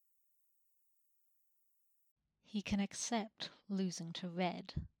 He can accept losing to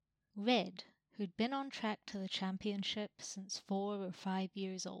Red. Red, who'd been on track to the championship since 4 or 5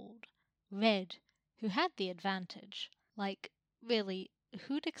 years old. Red, who had the advantage. Like, really,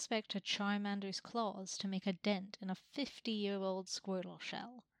 who'd expect a Charmander's claws to make a dent in a 50-year-old Squirtle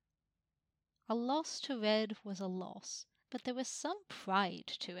shell? A loss to Red was a loss, but there was some pride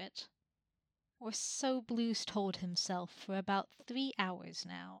to it. Or so Blue's told himself for about 3 hours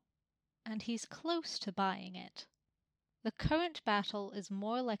now, and he's close to buying it. The current battle is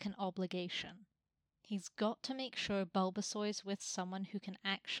more like an obligation. He's got to make sure Bulbasaur's with someone who can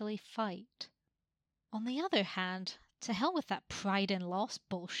actually fight. On the other hand, to hell with that pride in loss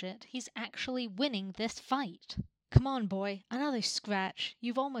bullshit, he's actually winning this fight. Come on, boy, another scratch.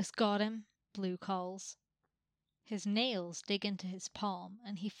 You've almost got him, Blue calls. His nails dig into his palm,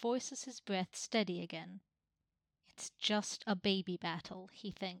 and he forces his breath steady again. It's just a baby battle,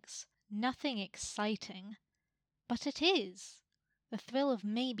 he thinks. Nothing exciting. But it is. The thrill of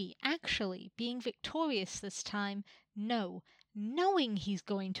maybe actually being victorious this time. No, knowing he's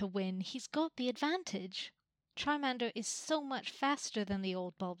going to win, he's got the advantage. Charmander is so much faster than the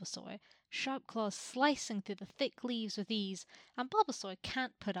old Bulbasaur, sharp claws slicing through the thick leaves with ease, and Bulbasaur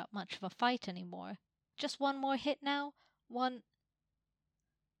can't put up much of a fight anymore. Just one more hit now? One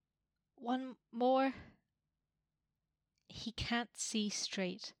more? He can't see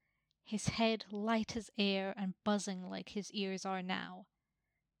straight, his head light as air and buzzing like his ears are now.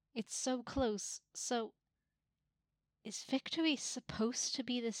 It's so close, so... Is victory supposed to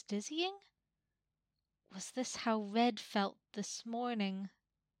be this dizzying? Was this how Red felt this morning?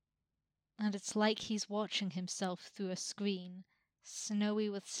 And it's like he's watching himself through a screen, snowy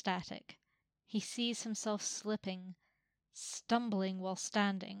with static. He sees himself slipping, stumbling while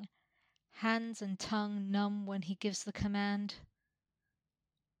standing, hands and tongue numb when he gives the command.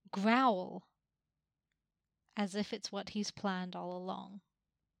 Growl! As if it's what he's planned all along.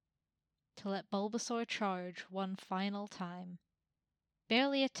 To let Bulbasaur charge one final time.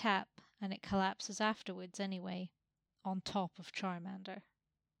 Barely a tap, and it collapses afterwards anyway, on top of Charmander.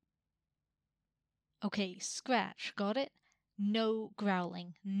 Okay, scratch, got it? No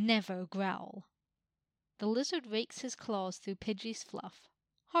growling, never growl. The lizard rakes his claws through Pidgey's fluff,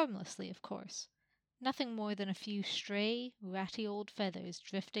 harmlessly of course, nothing more than a few stray, ratty old feathers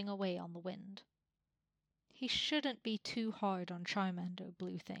drifting away on the wind. He shouldn't be too hard on Charmander,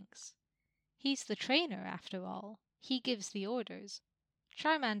 Blue thinks. He's the trainer, after all. He gives the orders.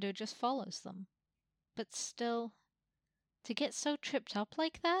 Charmander just follows them. But still, to get so tripped up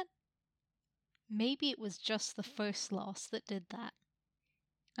like that? Maybe it was just the first loss that did that.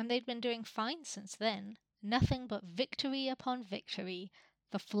 And they'd been doing fine since then. Nothing but victory upon victory,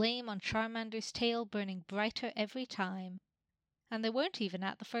 the flame on Charmander's tail burning brighter every time. And they weren't even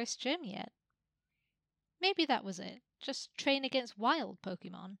at the first gym yet. Maybe that was it. Just train against wild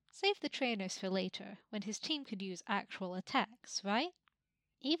Pokemon. Save the trainers for later, when his team could use actual attacks, right?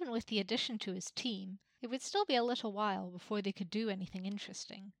 Even with the addition to his team, it would still be a little while before they could do anything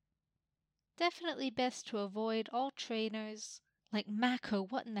interesting. Definitely best to avoid all trainers. Like Mako,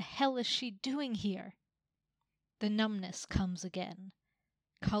 what in the hell is she doing here? The numbness comes again.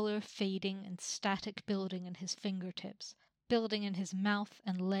 Color fading and static building in his fingertips, building in his mouth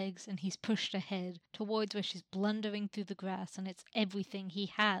and legs, and he's pushed ahead towards where she's blundering through the grass, and it's everything he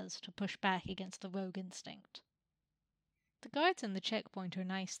has to push back against the rogue instinct. The guards in the checkpoint are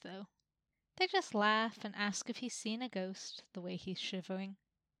nice, though. They just laugh and ask if he's seen a ghost, the way he's shivering.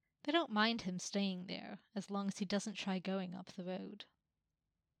 They don't mind him staying there, as long as he doesn't try going up the road.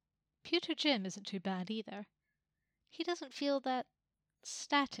 Pewter Jim isn't too bad either. He doesn't feel that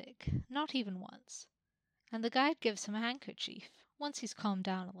static, not even once. And the guide gives him a handkerchief, once he's calmed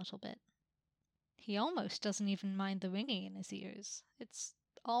down a little bit. He almost doesn't even mind the ringing in his ears. It's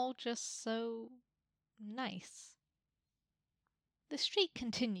all just so nice. The streak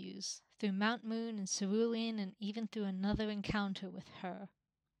continues, through Mount Moon and Cerulean, and even through another encounter with her.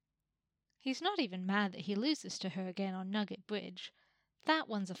 He's not even mad that he loses to her again on Nugget Bridge. That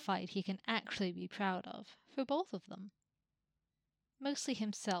one's a fight he can actually be proud of, for both of them. Mostly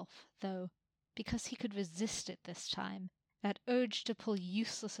himself, though, because he could resist it this time, that urge to pull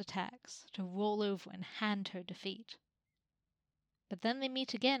useless attacks, to roll over and hand her defeat. But then they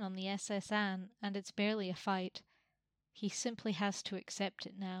meet again on the SS Anne, and it's barely a fight. He simply has to accept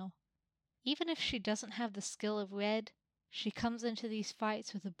it now. Even if she doesn't have the skill of Red, she comes into these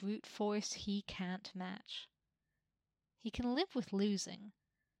fights with a brute force he can't match. He can live with losing,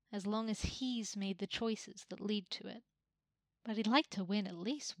 as long as he's made the choices that lead to it. But he'd like to win at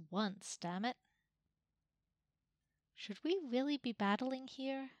least once, damn it. Should we really be battling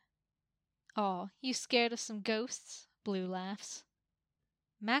here? Aw, you scared of some ghosts? Blue laughs.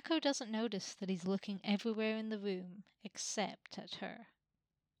 Mako doesn't notice that he's looking everywhere in the room except at her.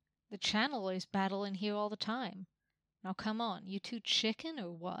 The channelers battle in here all the time. Now come on, you two chicken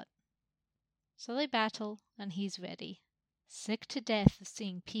or what? So they battle, and he's ready. Sick to death of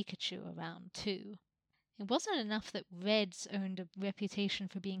seeing Pikachu around, too. It wasn't enough that Red's earned a reputation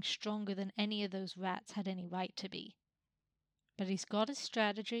for being stronger than any of those rats had any right to be. But he's got his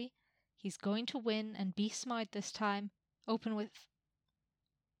strategy. He's going to win and be smart this time. Open with...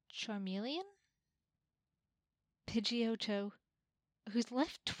 Charmeleon? Pidgeotto, who's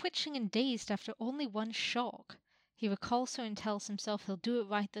left twitching and dazed after only one shock. He recalls her and tells himself he'll do it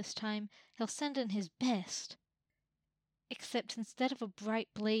right this time. He'll send in his best. Except instead of a bright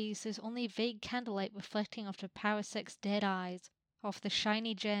blaze, there's only vague candlelight reflecting off Parasec's dead eyes, off the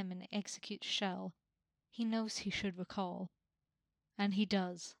shiny gem in Execute's shell. He knows he should recall. And he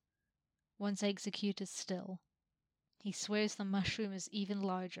does. Once Execute is still. He swears the mushroom is even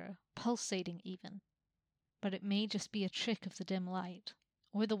larger, pulsating even. But it may just be a trick of the dim light,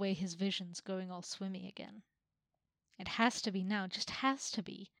 or the way his vision's going all swimmy again. It has to be now, just has to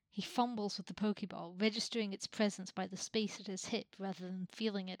be. He fumbles with the Pokeball, registering its presence by the space at his hip rather than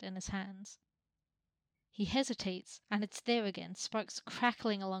feeling it in his hands. He hesitates, and it's there again, sparks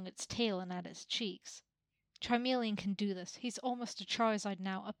crackling along its tail and at its cheeks. Charmeleon can do this. He's almost a Charizard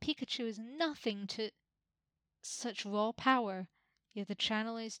now. A Pikachu is nothing to such raw power. Yet the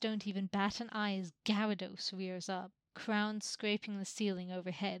channelers don't even bat an eye as Gyarados rears up, crown scraping the ceiling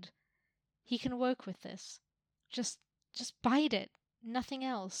overhead. He can work with this. Just bite it. Nothing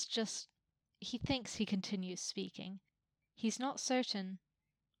else. He thinks he continues speaking. He's not certain,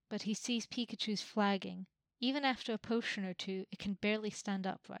 but he sees Pikachu's flagging. Even after a potion or two, it can barely stand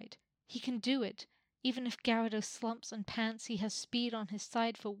upright. He can do it. Even if Gyarados slumps and pants, he has speed on his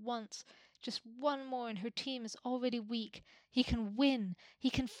side for once. Just one more and her team is already weak. He can win. He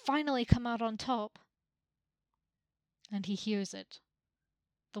can finally come out on top. And he hears it.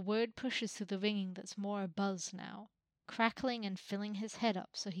 The word pushes through the ringing that's more a buzz now, crackling and filling his head up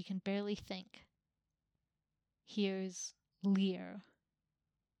so he can barely think. Here's Leer.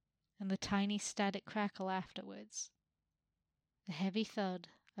 And the tiny static crackle afterwards. The heavy thud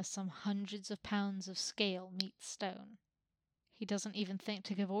as some hundreds of pounds of scale meet stone. He doesn't even think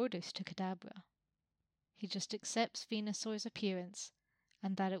to give orders to Kadabra. He just accepts Venusaur's appearance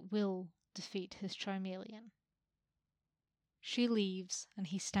and that it will defeat his Charmeleon. She leaves and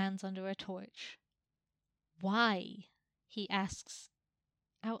he stands under a torch. Why? He asks.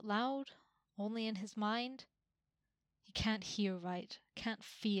 Out loud? Only in his mind? He can't hear right, can't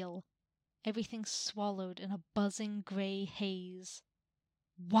feel. Everything's swallowed in a buzzing grey haze.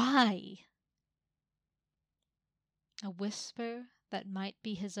 Why? A whisper that might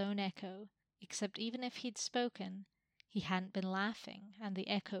be his own echo, except even if he'd spoken, he hadn't been laughing, and the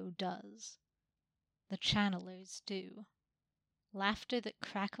echo does. The channelers do. Laughter that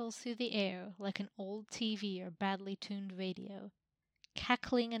crackles through the air like an old TV or badly tuned radio,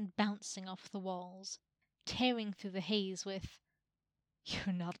 cackling and bouncing off the walls, tearing through the haze with,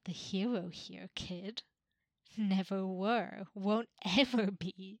 "You're not the hero here, kid. Never were, won't ever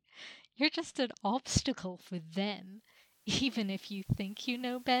be. You're just an obstacle for them, even if you think you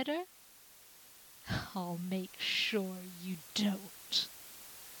know better. I'll make sure you don't."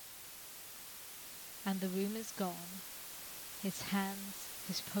 And the room is gone. His hands,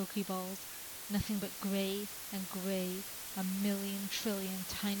 his Pokeballs, nothing but grey and grey, a million trillion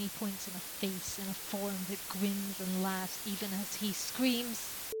tiny points in a face, in a form that grins and laughs even as he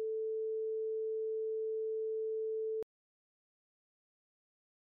screams.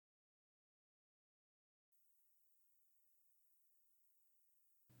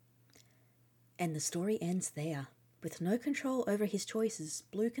 And the story ends there. With no control over his choices,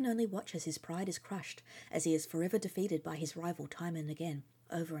 Blue can only watch as his pride is crushed, as he is forever defeated by his rival time and again,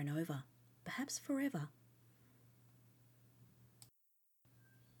 over and over. Perhaps forever.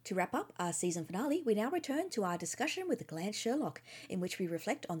 To wrap up our season finale, we now return to our discussion with Glance Sherlock, in which we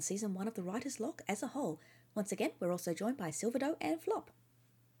reflect on season 1 of the writer's Locke as a whole. Once again, we're also joined by Silverdoe and Flop.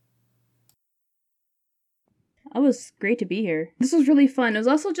 It was great to be here. This was really fun. It was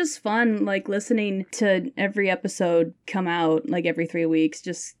also just fun, like, listening to every episode come out, like, every 3 weeks,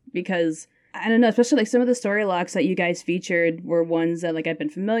 just because, I don't know, especially, like, some of the story locks that you guys featured were ones that, like, I've been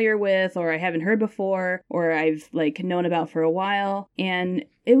familiar with, or I haven't heard before, or I've, like, known about for a while, and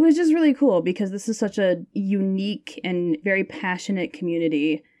it was just really cool, because this is such a unique and very passionate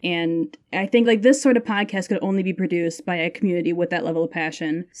community, and I think, like, this sort of podcast could only be produced by a community with that level of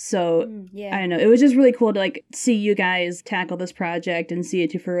passion. So, I don't know. It was just really cool to, like, see you guys tackle this project and see it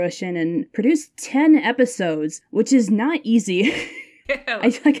to fruition and produce 10 episodes, which is not easy.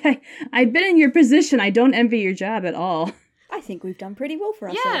 I've been in your position. I don't envy your job at all. I think we've done pretty well for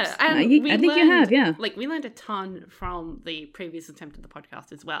ourselves. Yeah, and I think you have, yeah. Like, we learned a ton from the previous attempt at the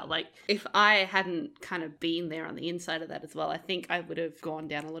podcast as well. Like, if I hadn't kind of been there on the inside of that as well, I think I would have gone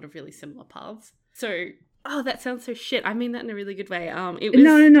down a lot of really similar paths. So, oh, that sounds so shit. I mean that in a really good way. It was...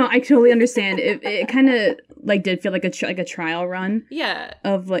 No, I totally understand. It kind of, like, did feel like a trial run. Yeah.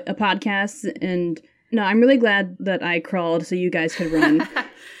 Of, like, a podcast, and... No, I'm really glad that I crawled so you guys could run.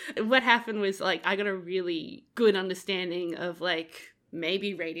 What happened was, like, I got a really good understanding of, like,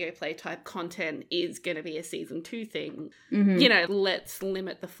 maybe radio play type content is going to be a season 2 thing. Mm-hmm. You know, let's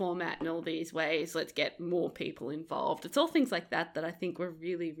limit the format in all these ways. Let's get more people involved. It's all things like that that I think were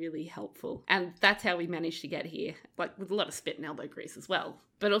really, really helpful. And that's how we managed to get here. Like, with a lot of spit and elbow grease as well.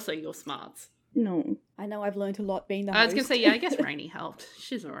 But also your smarts. No. I know I've learned a lot being the host. I was going to say, yeah, I guess Rainey helped.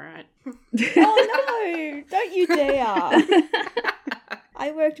 She's all right. Oh, no! Don't you dare!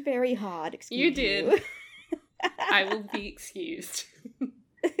 I worked very hard, excuse you. You did. I will be excused.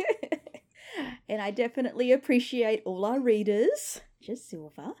 And I definitely appreciate all our readers. Just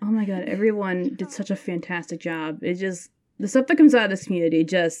Silver. Oh my god, everyone did such a fantastic job. It just, the stuff that comes out of this community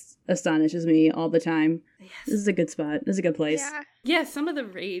just astonishes me all the time. Yes. This is a good spot. This is a good place. Yeah. Yeah, some of the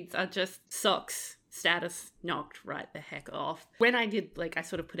reads are just socks. Status knocked right the heck off. When I did, I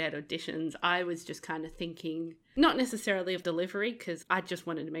sort of put out auditions, I was just kind of thinking, not necessarily of delivery, because I just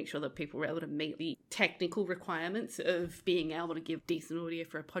wanted to make sure that people were able to meet the technical requirements of being able to give decent audio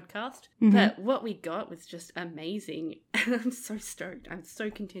for a podcast. Mhm. But what we got was just amazing. And I'm so stoked. I'm so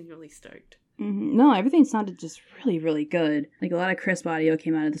continually stoked. No, everything sounded just really, really good. A lot of crisp audio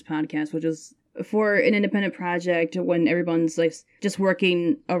came out of this podcast, which is, for an independent project, when everyone's just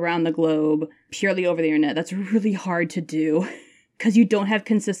working around the globe purely over the internet, that's really hard to do because you don't have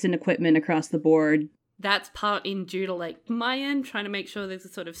consistent equipment across the board. That's part in due to my end, trying to make sure there's a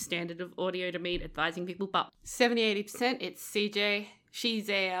sort of standard of audio to meet, advising people. But 70-80%, it's CJ. She's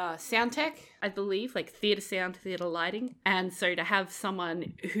a sound tech, I believe, theatre sound, theatre lighting. And so to have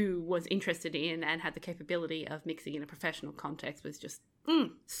someone who was interested in and had the capability of mixing in a professional context was just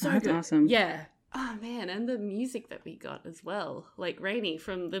so That's good. awesome. Yeah. Oh man, and the music that we got as well. Rainey,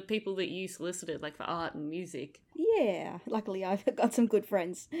 from the people that you solicited, for art and music. Yeah, luckily I've got some good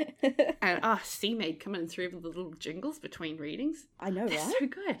friends. And C-Maid coming through with the little jingles between readings. I know, They're right? so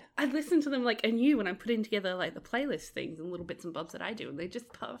good. I listen to them anew when I'm putting together the playlist things and little bits and bobs that I do, and they're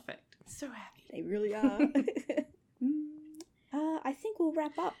just perfect. So happy. They really are. I think we'll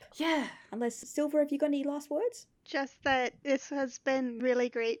wrap up. Yeah. Unless, Silver, have you got any last words? Just that this has been really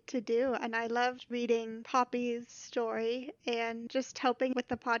great to do, and I loved reading Poppy's story and just helping with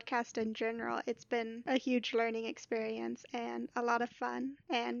the podcast in general. It's been a huge learning experience and a lot of fun,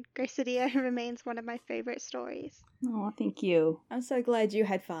 and Gracidia remains one of my favorite stories. Oh, thank you. I'm so glad you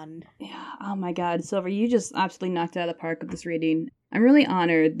had fun. Yeah. Oh my god, Silver, you just absolutely knocked it out of the park with this reading. I'm really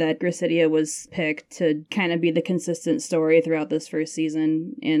honored that Gracidia was picked to kind of be the consistent story throughout this first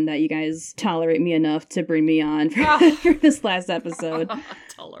season, and that you guys tolerate me enough to bring me on for this last episode.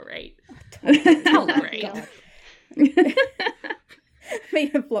 Tolerate. God.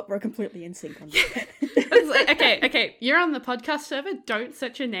 Me and Flop were completely in sync on this. Okay, you're on the podcast server. Don't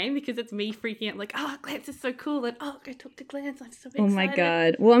search your name because it's me freaking out. Glance is so cool, and go talk to Glance. I'm so excited. Oh my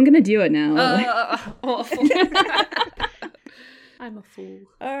god. Well, I'm gonna do it now. Awful. I'm a fool.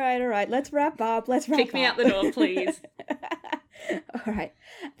 All right. Let's wrap up. Kick me out the door, please. All right.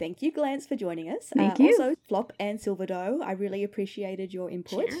 Thank you, Glance, for joining us. Thank you. Also, Flop and Silverdoe, I really appreciated your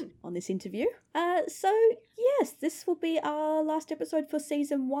input on this interview. So, yes, this will be our last episode for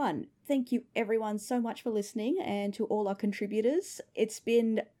Season 1. Thank you, everyone, so much for listening, and to all our contributors. It's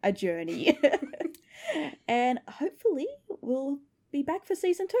been a journey. And hopefully we'll be back for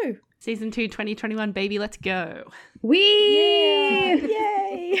Season 2. Season 2, 2021, baby, let's go. Whee! Yeah.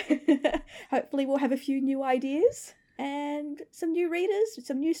 Yay! Hopefully we'll have a few new ideas. And some new readers,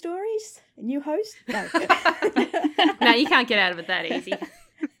 some new stories, a new host. No. No, you can't get out of it that easy.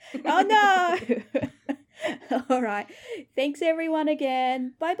 Oh, no. All right. Thanks, everyone,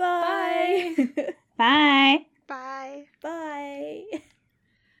 again. Bye-bye. Bye. Bye. Bye.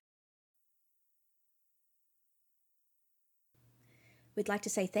 We'd like to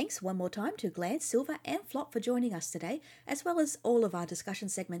say thanks one more time to Glance, Silver and Flop for joining us today, as well as all of our discussion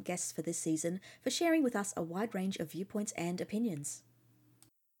segment guests for this season for sharing with us a wide range of viewpoints and opinions.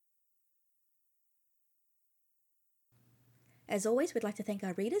 As always, we'd like to thank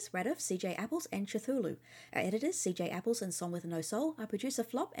our readers, Radov, CJ Apples and Cthulhu, our editors, CJ Apples and Song with No Soul, our producer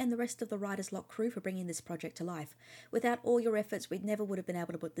Flop, and the rest of the Writers Locke crew for bringing this project to life. Without all your efforts, we never would have been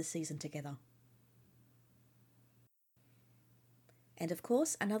able to put this season together. And of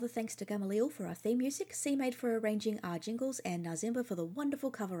course, another thanks to Gamaliel for our theme music, C-Maid for arranging our jingles, and Nazimba for the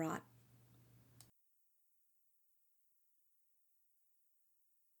wonderful cover art.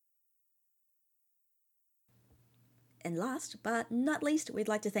 And last but not least, we'd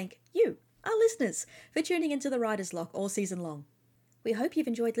like to thank you, our listeners, for tuning into the Writers Locke all season long. We hope you've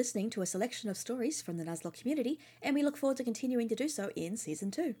enjoyed listening to a selection of stories from the Nuzlocke community, and we look forward to continuing to do so in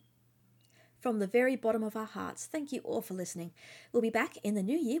Season 2. From the very bottom of our hearts, thank you all for listening. We'll be back in the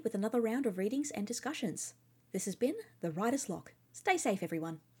new year with another round of readings and discussions. This has been the Writers Locke. Stay safe,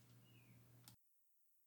 everyone.